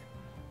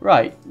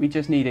 Right, we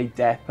just need a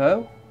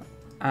depot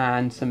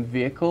and some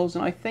vehicles,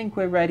 and I think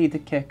we're ready to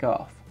kick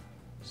off.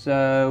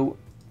 So,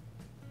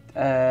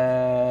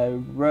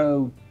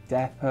 road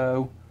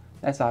depot,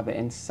 let's have it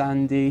in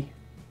Sandy.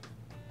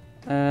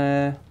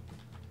 Well,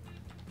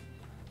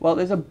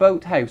 there's a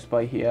boathouse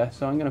by here,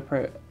 so I'm going to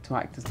put it to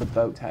act as the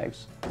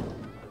boathouse.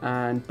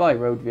 And by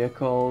road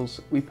vehicles,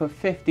 we put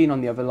 15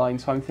 on the other line,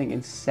 so I'm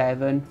thinking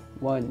 7.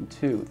 1,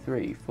 2,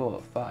 3,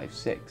 4, 5,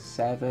 6,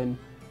 7.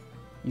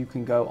 You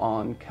can go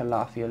on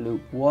Calafia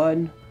Loop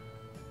 1.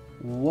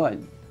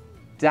 1.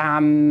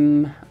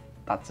 Damn,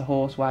 that's a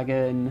horse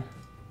wagon.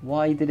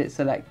 Why did it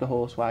select the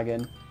horse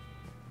wagon?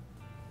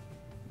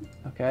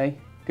 Okay,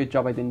 good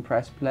job I didn't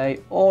press play.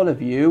 All of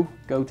you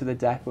go to the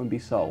depot and be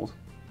sold.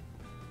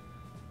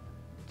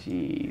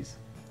 Jeez.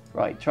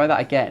 Right, try that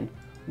again.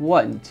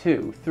 1,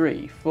 2,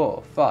 3,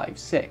 4, 5,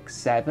 6,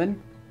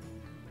 7.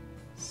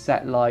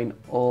 Set line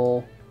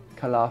all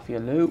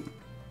Calafia Loop.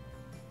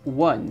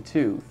 1,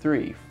 2,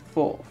 3,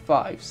 4,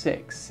 5,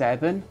 6,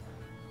 7.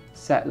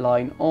 Set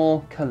line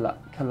all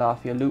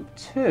Calafia Loop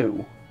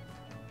 2.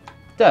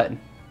 Done.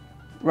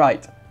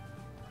 Right.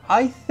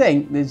 I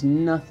think there's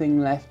nothing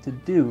left to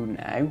do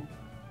now,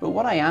 but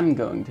what I am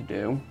going to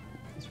do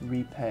is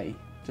repay,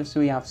 just so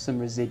we have some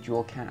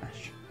residual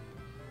cash.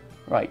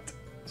 Right,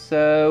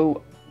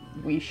 so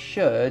we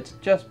should,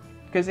 just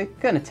because it's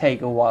going to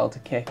take a while to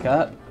kick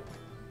up,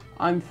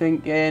 I'm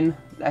thinking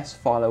let's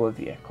follow a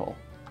vehicle.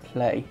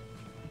 Play.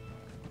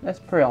 Let's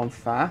put it on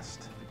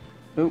fast.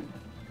 Oop.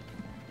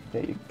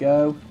 There you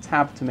go.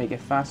 Tab to make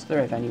it faster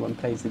if anyone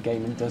plays the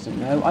game and doesn't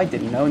know. I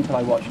didn't know until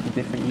I watched a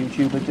different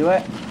YouTuber do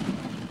it.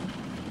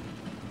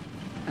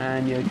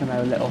 And you come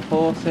out with little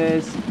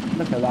horses.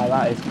 Look at that,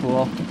 that is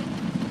cool.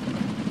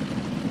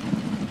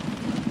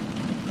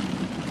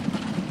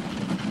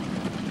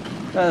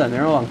 Look at them,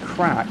 they're all on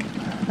crack.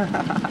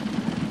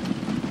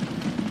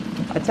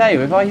 I tell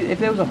you, if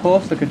there was a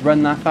horse that could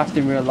run that fast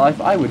in real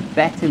life, I would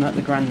bet him at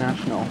the Grand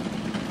National.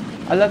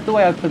 I love the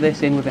way I put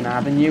this in with an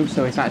avenue,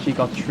 so it's actually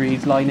got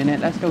trees lining it.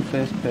 Let's go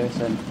first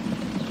person.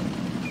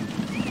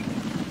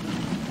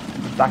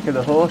 Back of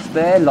the horse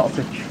there, lots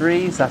of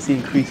trees. That's the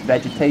increased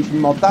vegetation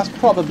mod. That's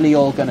probably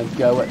all going to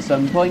go at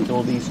some point,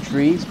 all these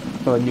trees,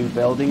 for new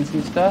buildings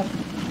and stuff.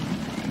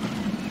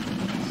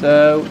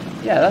 So,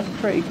 yeah, that's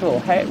pretty cool.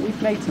 Hey,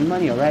 we've made some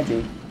money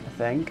already, I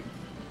think.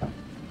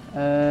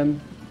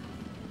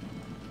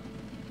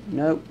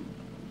 Nope.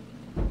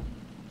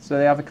 So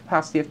they have a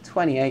capacity of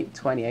 28,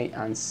 28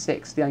 and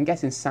 60. I'm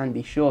guessing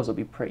Sandy Shores will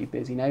be pretty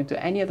busy now. Do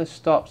any other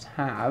stops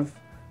have...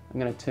 I'm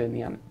going to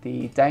turn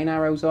the down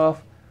arrows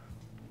off.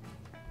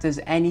 Does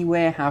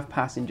anywhere have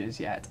passengers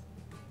yet?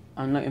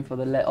 I'm looking for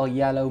the little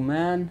yellow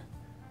man.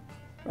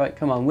 Right,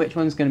 come on. Which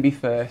one's going to be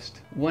first?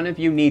 One of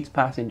you needs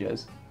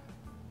passengers.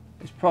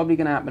 It's probably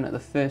going to happen at the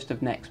 1st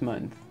of next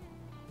month.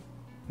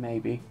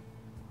 Maybe.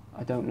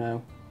 I don't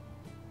know.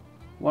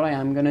 What I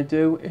am going to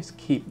do is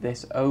keep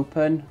this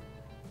open.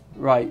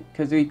 Right,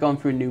 because we've gone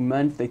through a new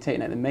month, they've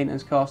taken out the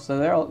maintenance costs,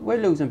 so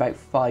we're losing about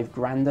 5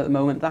 grand at the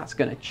moment. That's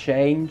going to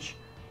change.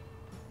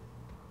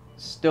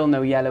 Still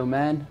no yellow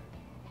men.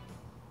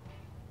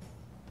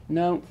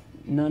 No,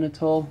 none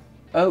at all.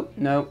 Oh,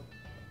 no.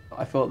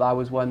 I thought that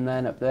was one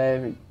then up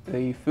there.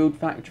 The food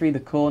factory, the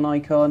corn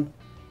icon.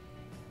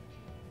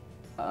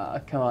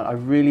 Come on, I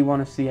really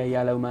want to see a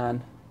yellow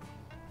man.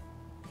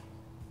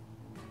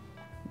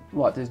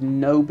 What, does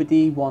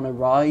nobody want to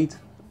ride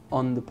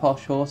on the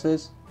posh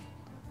horses?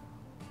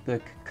 The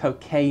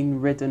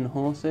cocaine-ridden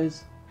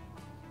horses?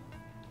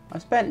 I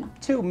spent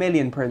 2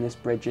 million putting this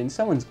bridge in.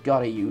 Someone's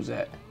got to use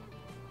it.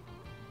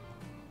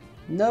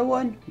 No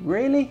one?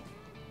 Really?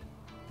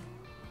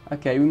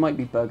 Okay, we might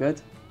be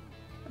buggered.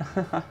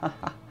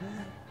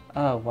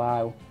 Oh,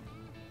 wow.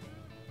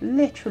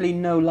 Literally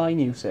no line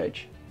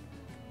usage.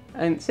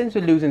 And since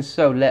we're losing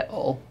so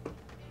little,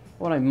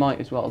 what I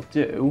might as well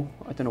do...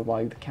 I don't know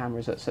why the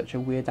camera's at such a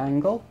weird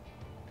angle.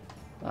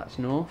 That's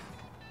north.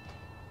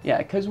 Yeah,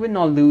 because we're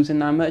not losing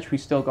that much, we've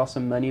still got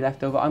some money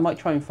left over. I might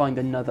try and find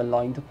another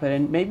line to put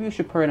in. Maybe we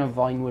should put in a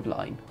Vinewood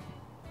line.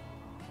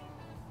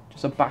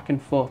 Just a back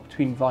and forth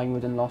between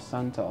Vinewood and Los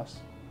Santos.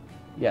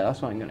 Yeah,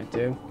 that's what I'm going to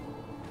do.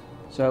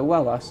 So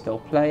while that's still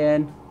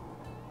playing,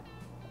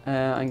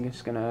 I'm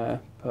just going to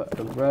put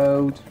a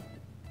road,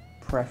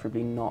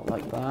 preferably not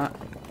like that.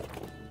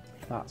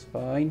 That's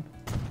fine.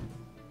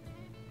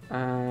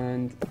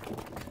 And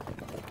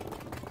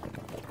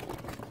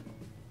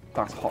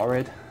that's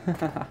horrid.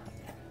 Just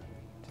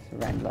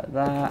around like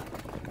that.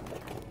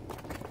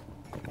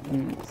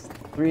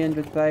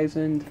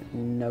 300,000,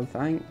 no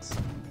thanks.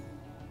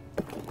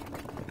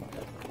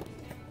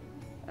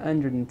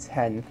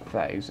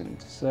 110,000,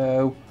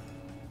 so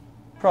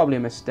probably a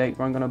mistake,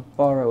 but I'm going to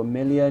borrow 1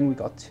 million. We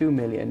got 2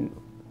 million,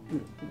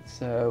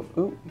 so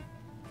ooh,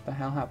 what the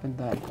hell happened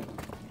then?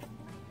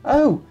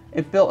 Oh,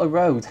 it built a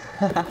road.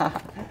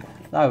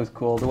 That was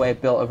cool, the way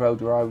it built a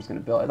road where I was going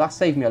to build it. That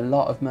saved me a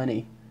lot of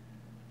money.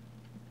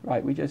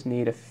 Right, we just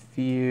need a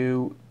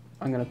few.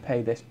 I'm going to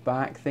pay this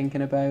back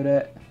thinking about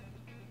it.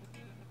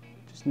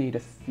 Just need a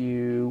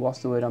few, what's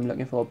the word I'm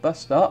looking for,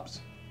 bus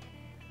stops.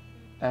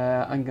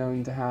 I'm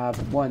going to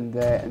have one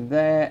there and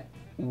there,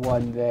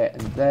 one there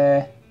and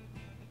there,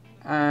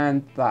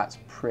 and that's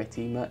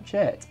pretty much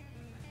it.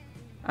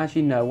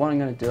 Actually no, what I'm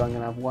going to do, I'm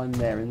going to have one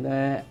there and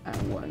there,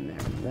 and one there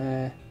and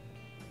there.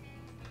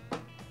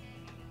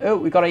 Oh,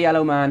 we got a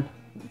yellow man.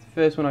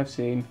 First one I've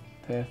seen.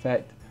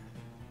 Perfect.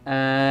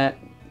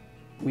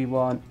 We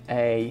want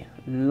a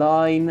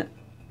line.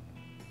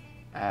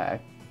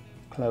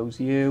 Close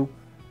you.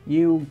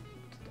 You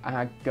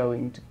are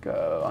going to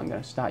go, I'm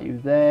going to start you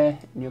there,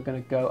 and you're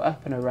going to go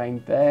up and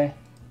around there.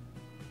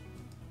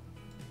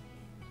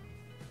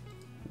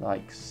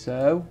 Like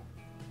so.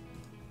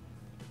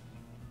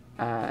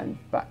 And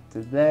back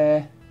to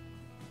there.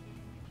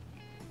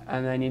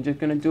 And then you're just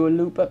going to do a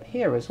loop up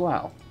here as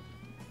well.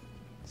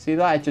 See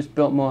that? I just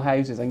built more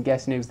houses. I'm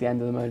guessing it was the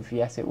end of the month.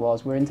 Yes, it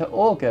was. We're into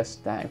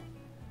August now.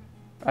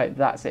 Right,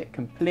 that's it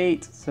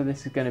complete. So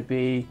this is going to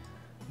be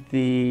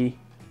the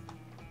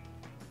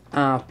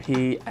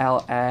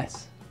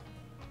RPLS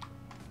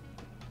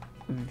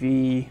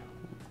V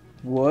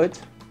Wood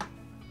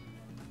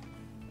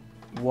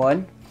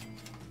 1,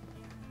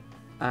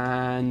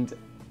 and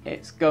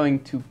it's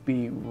going to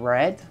be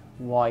red.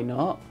 Why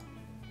not?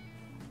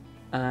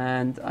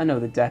 And I know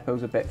the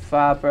depot's a bit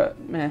far, but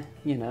meh,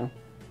 you know,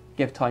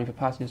 give time for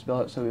passengers to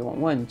build up. So we want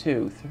 1,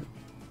 2, 3.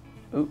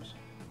 Oops.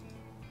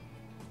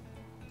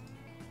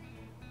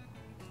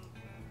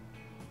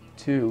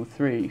 2,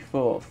 3,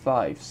 4,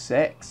 5,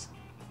 6.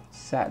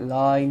 Set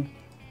line,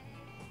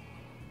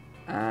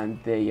 and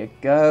there you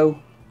go.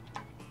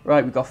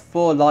 Right, we've got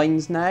 4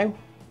 lines now.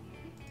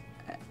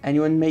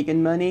 Anyone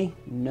making money?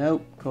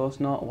 Nope, of course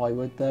not. Why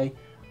would they?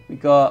 We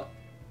got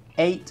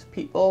 8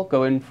 people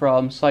going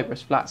from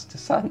Cypress Flats to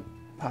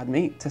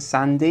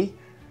Sandy.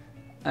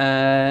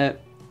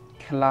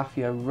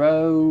 Calafia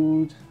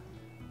Road.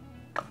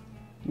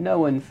 No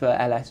one for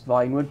LS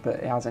Vinewood, but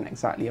it hasn't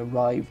exactly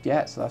arrived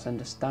yet, so that's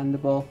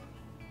understandable.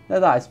 Look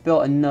at that, it's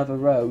built another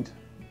road.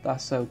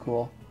 That's so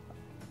cool.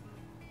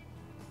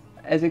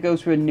 As it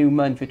goes through a new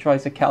month, it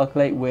tries to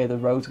calculate where the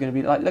roads are going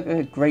to be. Like, look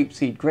at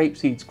Grapeseed.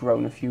 Grapeseed's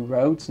grown a few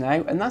roads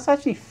now, and that's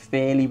actually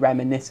fairly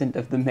reminiscent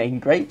of the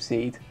main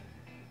Grapeseed.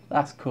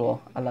 That's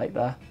cool. I like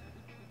that.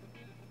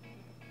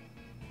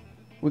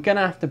 We're going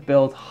to have to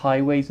build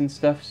highways and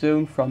stuff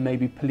soon from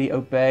maybe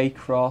Paleto Bay,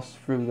 cross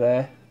through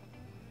there.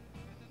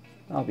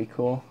 That'll be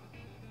cool.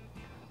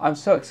 I'm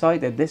so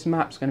excited. This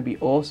map's going to be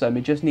awesome.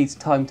 It just needs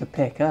time to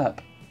pick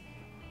up.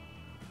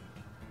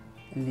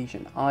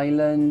 Elysian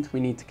Island, we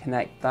need to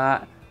connect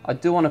that. I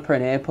do want to put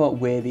an airport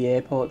where the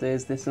airport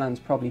is. This land's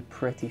probably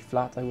pretty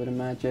flat, I would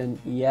imagine.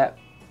 Yep.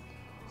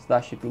 So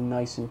that should be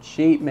nice and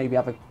cheap. Maybe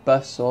have a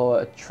bus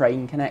or a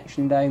train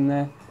connection down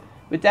there.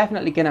 We're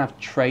definitely going to have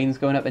trains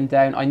going up and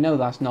down. I know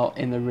that's not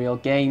in the real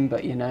game,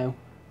 but you know.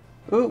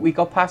 Ooh, we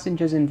got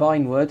passengers in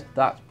Vinewood.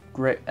 That's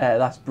great.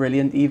 That's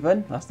brilliant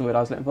even. That's the word I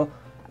was looking for.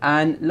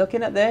 And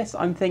looking at this,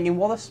 I'm thinking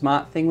what a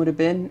smart thing would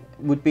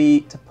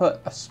be to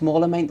put a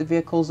small amount of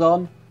vehicles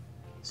on,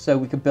 so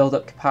we could build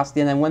up capacity,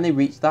 and then when they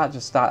reach that,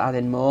 just start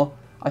adding more.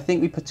 I think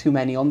we put too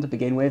many on to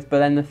begin with, but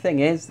then the thing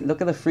is,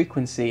 look at the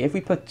frequency. If we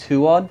put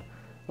 2 on,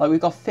 like we've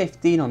got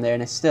 15 on there,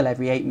 and it's still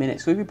every 8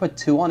 minutes. So if we put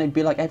 2 on, it'd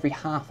be like every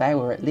half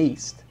hour at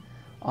least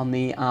on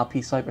the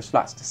RP Cypress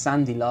Flats to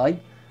Sandy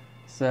line.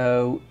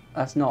 So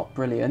that's not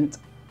brilliant.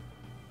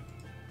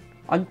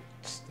 I'm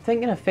just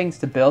thinking of things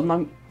to build, and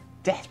I'm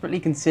desperately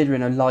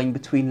considering a line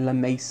between La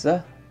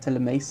Mesa to La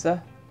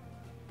Mesa.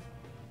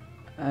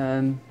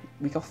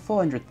 We got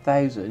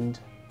 400,000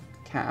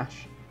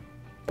 cash.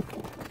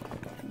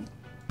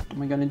 Am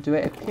I going to do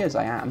it? It appears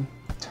I am.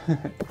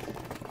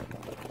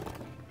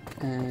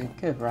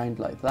 Curve around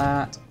like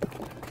that.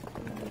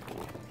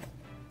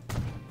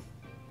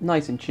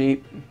 Nice and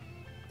cheap.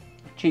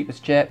 Cheap as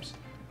chips.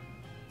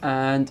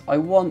 And I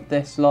want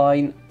this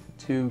line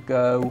to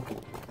go...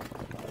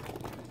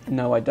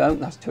 No, I don't.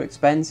 That's too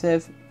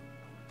expensive.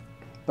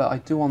 But I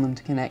do want them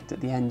to connect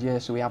at the end here,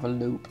 so we have a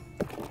loop.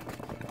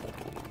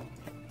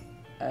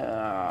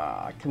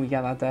 Can we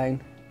get that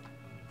down?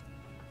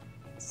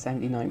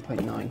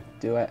 79.9.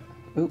 Do it.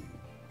 Oop.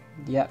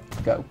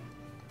 Yep, go.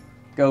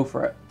 Go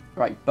for it.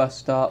 Right, bus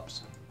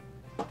stops.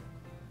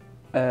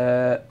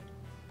 It's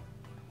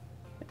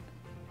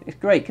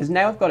great because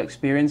now I've got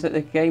experience at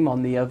the game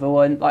on the other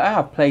one. Like, I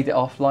have played it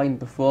offline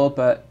before,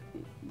 but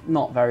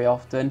not very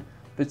often.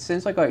 But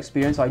since I got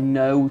experience, I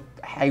know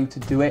how to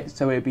do it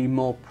so it'd be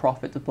more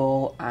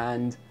profitable.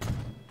 And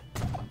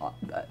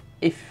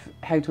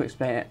how to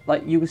explain it?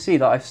 Like, you can see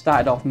that I've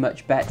started off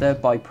much better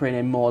by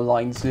printing more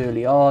lines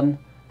early on.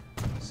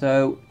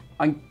 So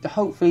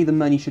hopefully the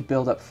money should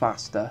build up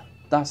faster.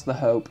 That's the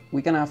hope.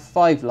 We're gonna have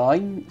 5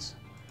 lines.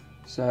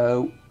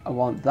 So I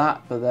want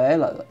that for there,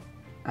 like that.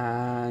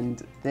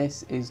 And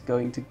this is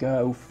going to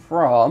go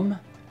from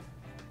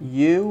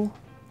you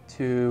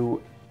to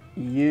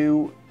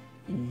you.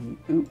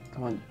 Ooh,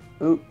 come on.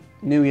 Ooh,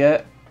 New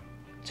Year.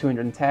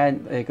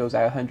 210. There goes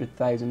our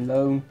 100,000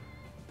 loan.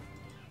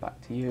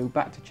 Back to you.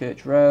 Back to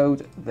Church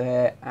Road.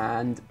 There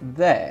and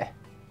there.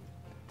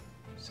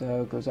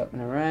 So it goes up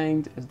and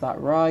around. Is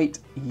that right?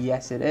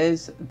 Yes, it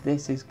is.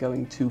 This is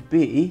going to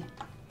be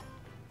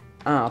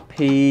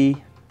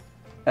RP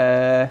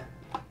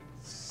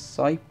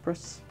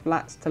Cypress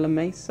Flats to La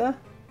Mesa.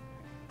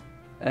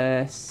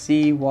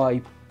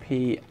 CYPF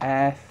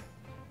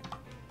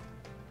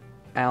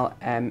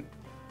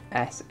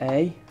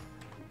LMSA.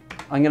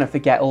 I'm going to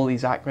forget all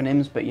these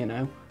acronyms, but you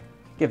know,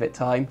 give it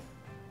time.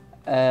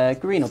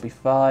 Green will be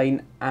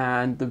fine,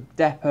 and the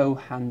depot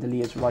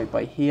handily is right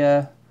by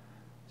here.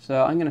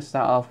 So I'm going to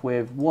start off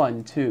with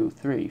 1, 2,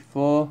 3,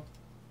 4.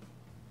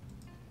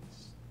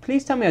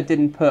 Please tell me I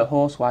didn't put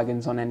horse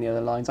wagons on any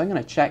other lines. I'm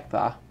going to check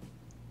that.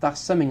 That's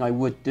something I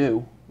would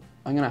do.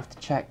 I'm going to have to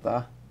check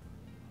that.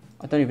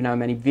 I don't even know how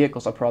many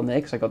vehicles I put on there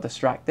because I got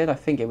distracted. I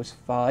think it was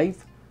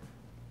 5.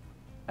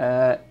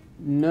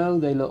 No,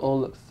 they all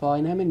look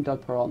fine. How many did I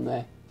put on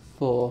there?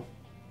 4.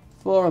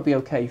 4 will be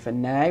okay for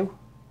now.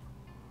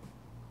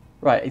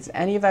 Right, is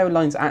any of our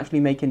lines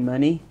actually making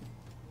money?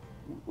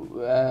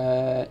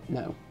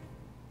 No.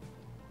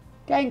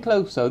 Getting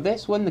close though.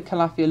 This one, the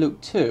Calafia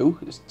Loop 2,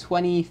 is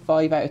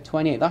 25 out of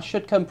 28. That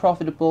should come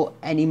profitable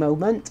any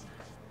moment.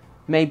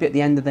 Maybe at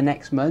the end of the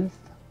next month.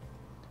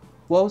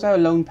 What was our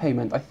loan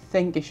payment? I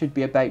think it should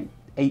be about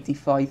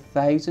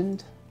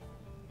 85,000.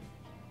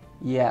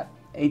 Yeah,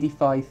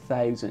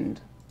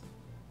 85,000.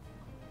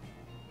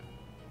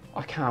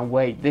 I can't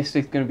wait. This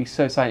is going to be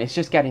so exciting. It's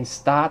just getting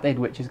started,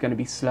 which is going to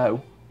be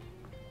slow.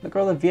 Look at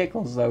all the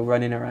vehicles though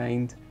running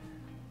around.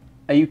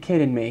 Are you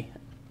kidding me?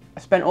 I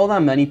spent all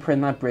that money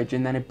putting that bridge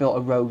and then it built a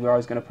road where I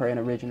was going to put in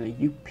originally.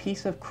 You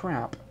piece of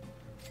crap.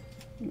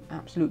 You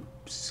absolute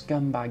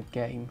scumbag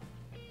game.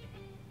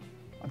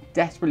 I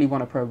desperately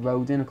want to put a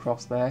road in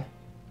across there.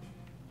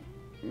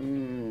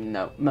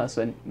 No,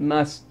 mustn't.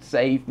 Must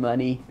save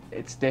money.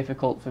 It's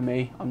difficult for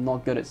me. I'm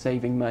not good at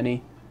saving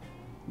money.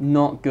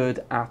 Not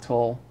good at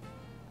all.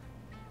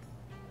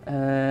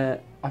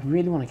 I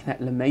really want to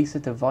connect La Mesa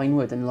to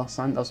Vinewood and Los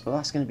Santos, but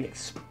that's going to be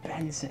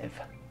expensive.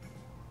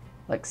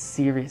 Like,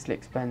 seriously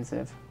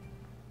expensive.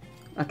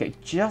 Okay,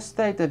 just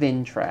out of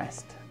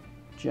interest.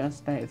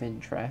 Just out of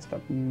interest. I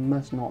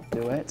must not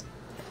do it.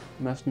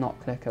 Must not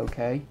click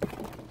OK.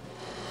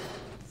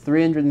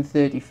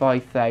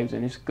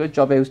 335,000. It's a good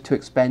job it was too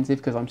expensive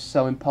because I'm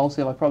so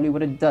impulsive. I probably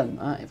would have done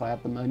that if I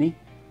had the money.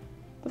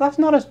 But that's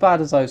not as bad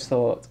as I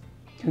thought,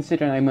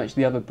 considering how much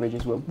the other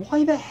bridges were.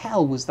 Why the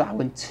hell was that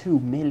one 2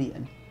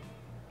 million?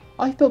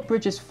 I've built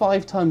bridges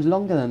 5 times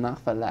longer than that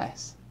for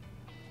less.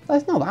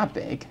 That's not that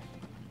big.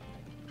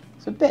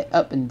 It's a bit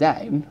up and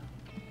down.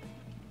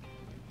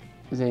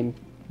 As in,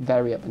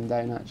 very up and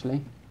down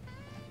actually.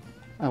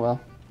 Oh well.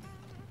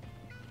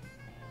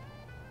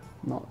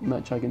 Not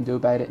much I can do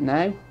about it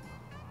now.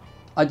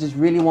 I just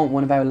really want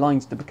one of our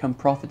lines to become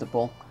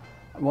profitable.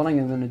 What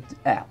I'm gonna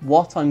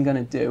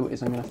do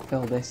is I'm gonna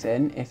fill this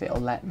in if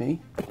it'll let me.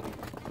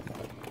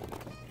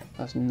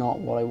 That's not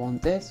what I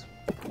want this.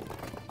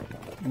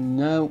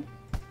 No.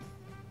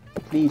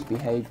 Please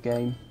behave,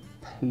 game.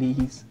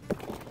 Please.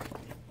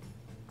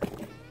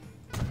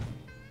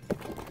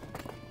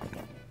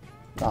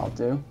 That'll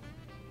do.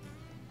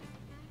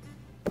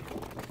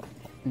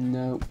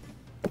 No.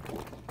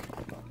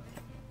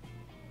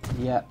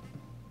 Yep.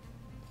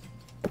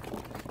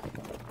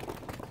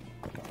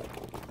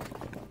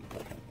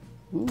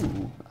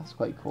 Ooh, that's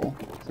quite cool.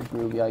 It's a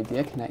groovy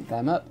idea. Connect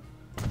them up.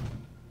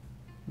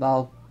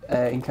 That'll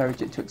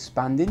encourage it to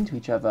expand into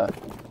each other.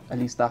 At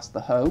least that's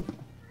the hope.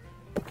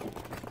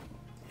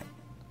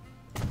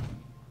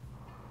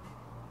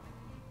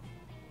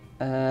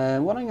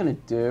 What I'm going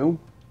to do,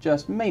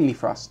 just mainly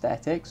for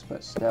aesthetics,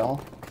 but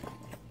still,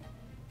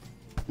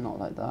 not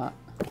like that.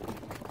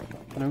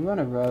 I'm going to run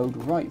a road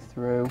right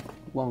through.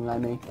 Won't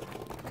let me.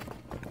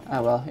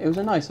 Ah well, it was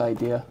a nice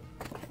idea.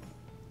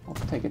 I'll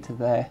take it to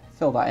there.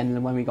 Fill that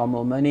in when we got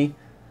more money.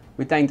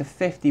 We're down to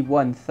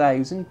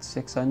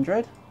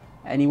 51,600.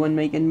 Anyone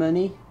making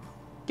money?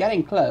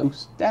 Getting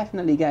close.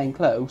 Definitely getting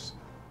close.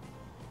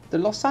 The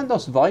Los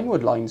Santos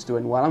Vinewood line's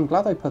doing well. I'm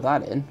glad I put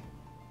that in.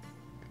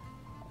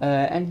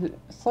 And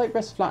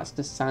Cypress Flats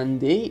to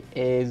Sandy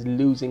is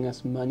losing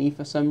us money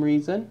for some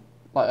reason.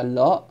 Like a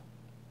lot.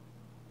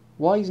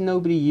 Why is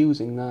nobody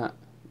using that?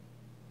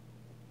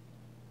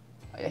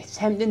 It's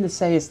tempting to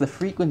say it's the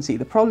frequency.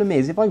 The problem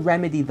is, if I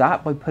remedy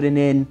that by putting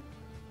in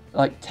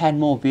like 10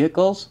 more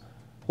vehicles,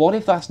 what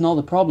if that's not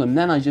the problem?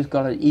 Then I just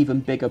got an even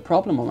bigger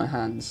problem on my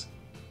hands.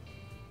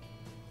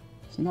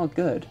 It's not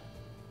good.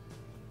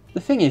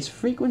 The thing is,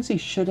 frequency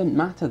shouldn't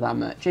matter that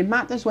much. It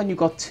matters when you've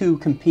got two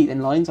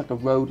competing lines, like a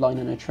road line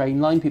and a train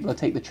line. People will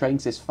take the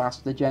trains, it's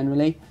faster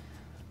generally.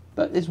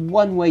 But there's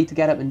one way to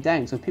get up and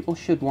down, so people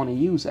should want to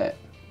use it,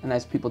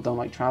 unless people don't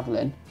like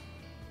travelling.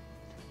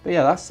 But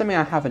yeah, that's something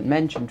I haven't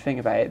mentioned. Think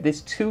about it.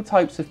 There's two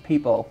types of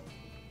people.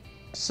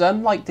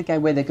 Some like to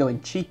get where they're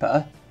going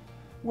cheaper,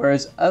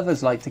 whereas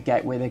others like to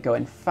get where they're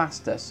going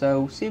faster.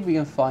 So see if we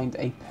can find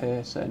a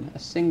person, a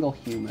single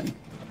human.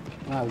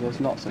 Wow, there's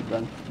lots of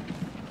them.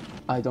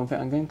 I don't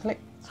think I'm going to click.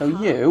 So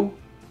you,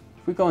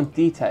 if we go on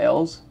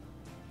details,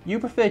 you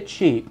prefer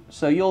cheap,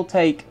 so you'll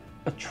take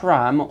a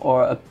tram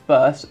or a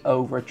bus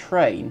over a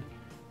train.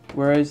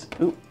 Whereas,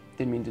 ooh,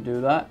 didn't mean to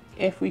do that.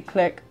 If we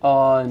click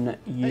on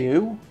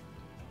you,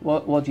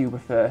 what do you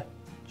prefer?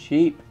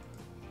 Cheap?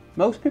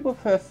 Most people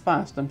prefer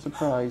fast, I'm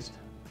surprised.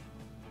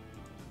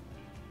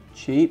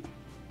 Cheap?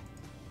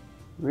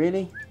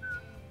 Really?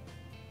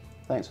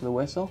 Thanks for the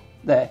whistle.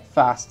 There,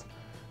 fast.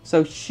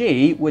 So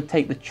she would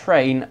take the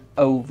train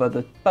over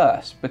the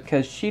bus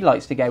because she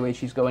likes to get where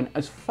she's going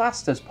as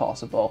fast as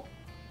possible.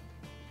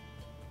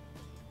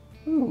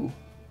 Ooh.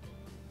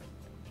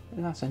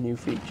 That's a new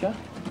feature.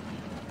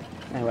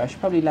 Anyway, I should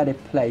probably let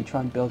it play,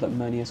 try and build up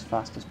money as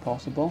fast as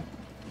possible.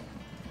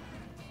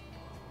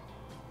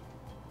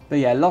 But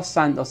yeah, Los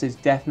Santos is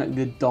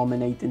definitely the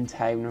dominating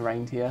town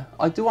around here.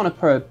 I do want to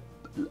put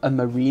a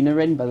marina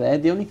in, but there.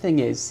 The only thing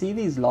is, see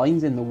these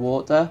lines in the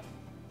water?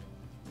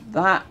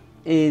 That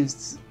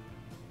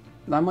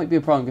might be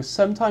a problem, because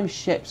sometimes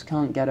ships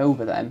can't get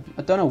over them.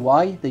 I don't know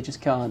why, they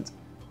just can't.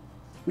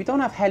 We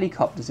don't have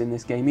helicopters in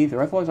this game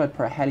either, otherwise I'd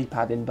put a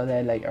helipad in, but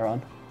there later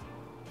on.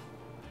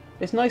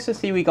 It's nice to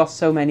see we got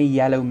so many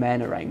yellow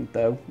men around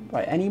though.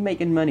 Right, any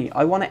making money?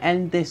 I want to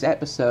end this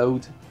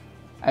episode,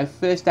 our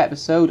first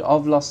episode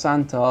of Los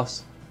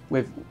Santos,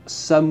 with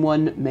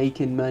someone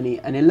making money.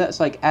 And it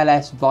looks like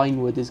LS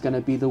Vinewood is going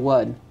to be the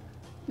one.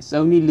 It's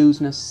only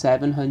losing us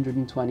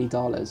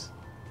 $720.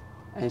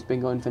 And it's been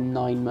going for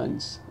 9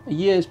 months. A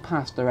year's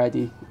passed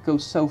already. It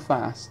goes so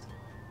fast.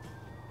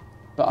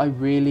 But I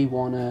really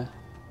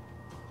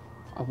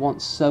I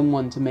want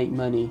someone to make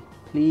money.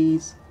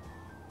 Please.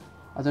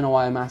 I don't know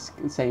why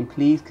I'm saying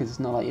please, because it's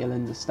not like you'll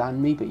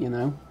understand me, but you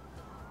know.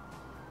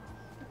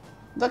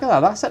 Look at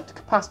that, that's up to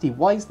capacity.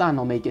 Why is that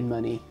not making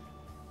money?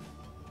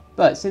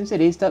 But since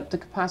it is up to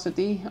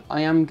capacity,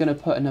 I am going to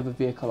put another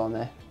vehicle on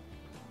there.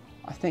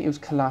 I think it was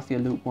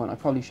Calafia Loop 1. I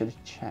probably should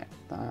have checked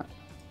that.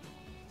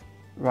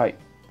 Right,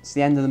 it's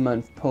the end of the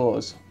month,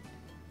 pause.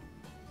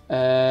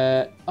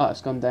 Oh,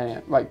 it's gone down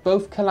here. Right,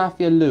 both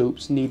Calafia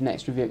Loops need an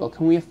extra vehicle.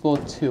 Can we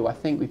afford 2? I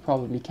think we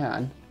probably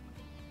can.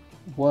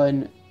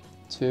 1,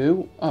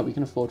 2. Oh, we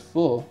can afford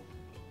 4.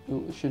 Oh,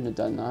 we shouldn't have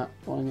done that.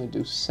 What I'm going to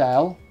do,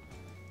 sell.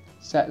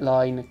 Set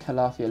line,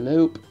 Calafia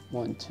Loop.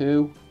 1,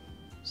 2.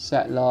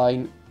 Set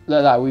line. Look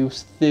at that, we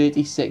was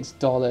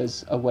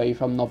 $36 away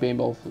from not being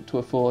able to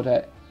afford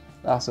it.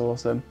 That's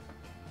awesome.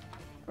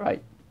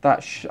 Right. I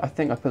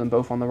think I put them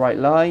both on the right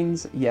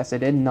lines. Yes, I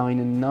did. 9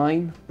 and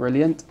 9.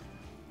 Brilliant.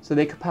 So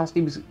their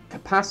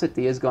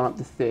capacity has gone up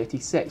to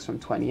 36 from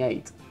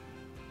 28.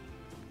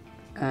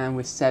 And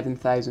with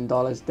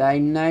 $7,000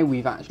 down now,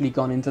 we've actually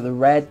gone into the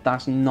red.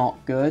 That's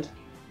not good.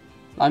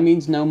 That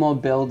means no more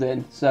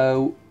building.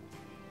 So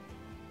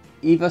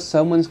either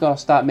someone's got to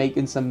start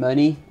making some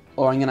money,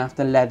 or I'm going to have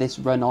to let this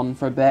run on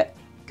for a bit,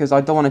 because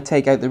I don't want to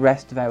take out the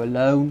rest of our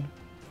loan.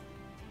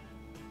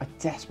 I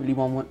desperately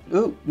want one.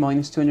 Oh,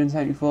 minus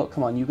 274.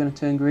 Come on, you're going to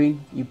turn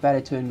green? You better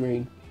turn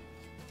green.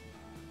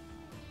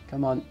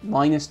 Come on,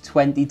 minus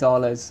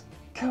 $20.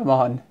 Come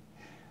on.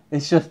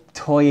 It's just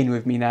toying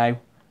with me now.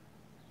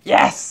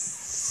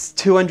 Yes!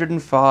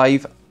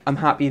 205. I'm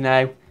happy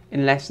now.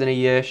 In less than a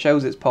year.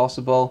 Shows it's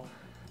possible.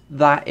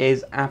 That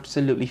is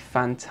absolutely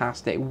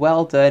fantastic.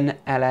 Well done,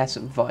 LS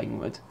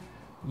Vinewood.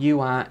 You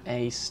are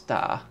a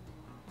star.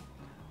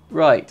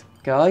 Right,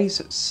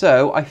 guys.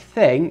 So, I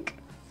think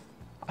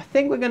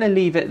we're going to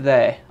leave it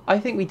there. I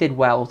think we did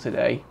well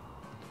today.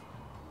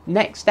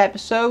 Next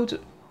episode,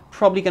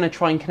 probably going to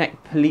try and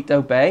connect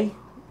Paleto Bay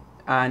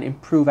and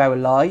improve our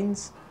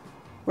lines.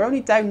 We're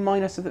only down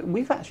minus...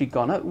 We've actually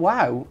gone up.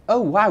 Wow. Oh,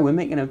 wow. We're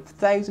making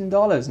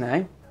 $1,000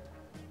 now.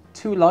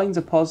 2 lines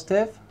are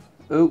positive.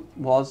 Oh,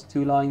 was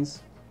 2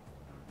 lines.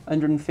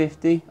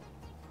 150.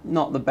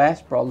 Not the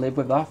best, but I'll live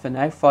with that for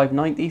now.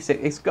 590. So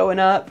it's going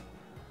up.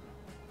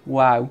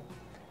 Wow.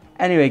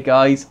 Anyway,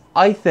 guys,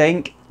 I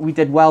think we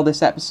did well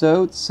this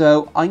episode,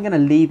 so I'm going to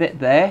leave it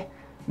there.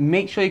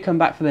 Make sure you come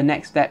back for the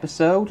next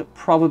episode,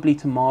 probably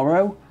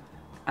tomorrow.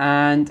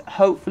 And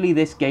hopefully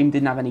this game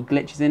didn't have any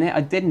glitches in it.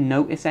 I didn't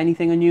notice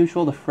anything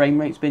unusual. The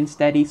frame rate's been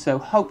steady, so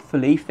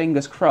hopefully,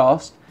 fingers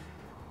crossed,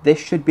 this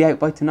should be out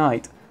by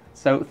tonight.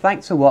 So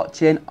thanks for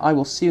watching. I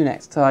will see you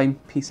next time.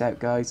 Peace out,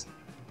 guys.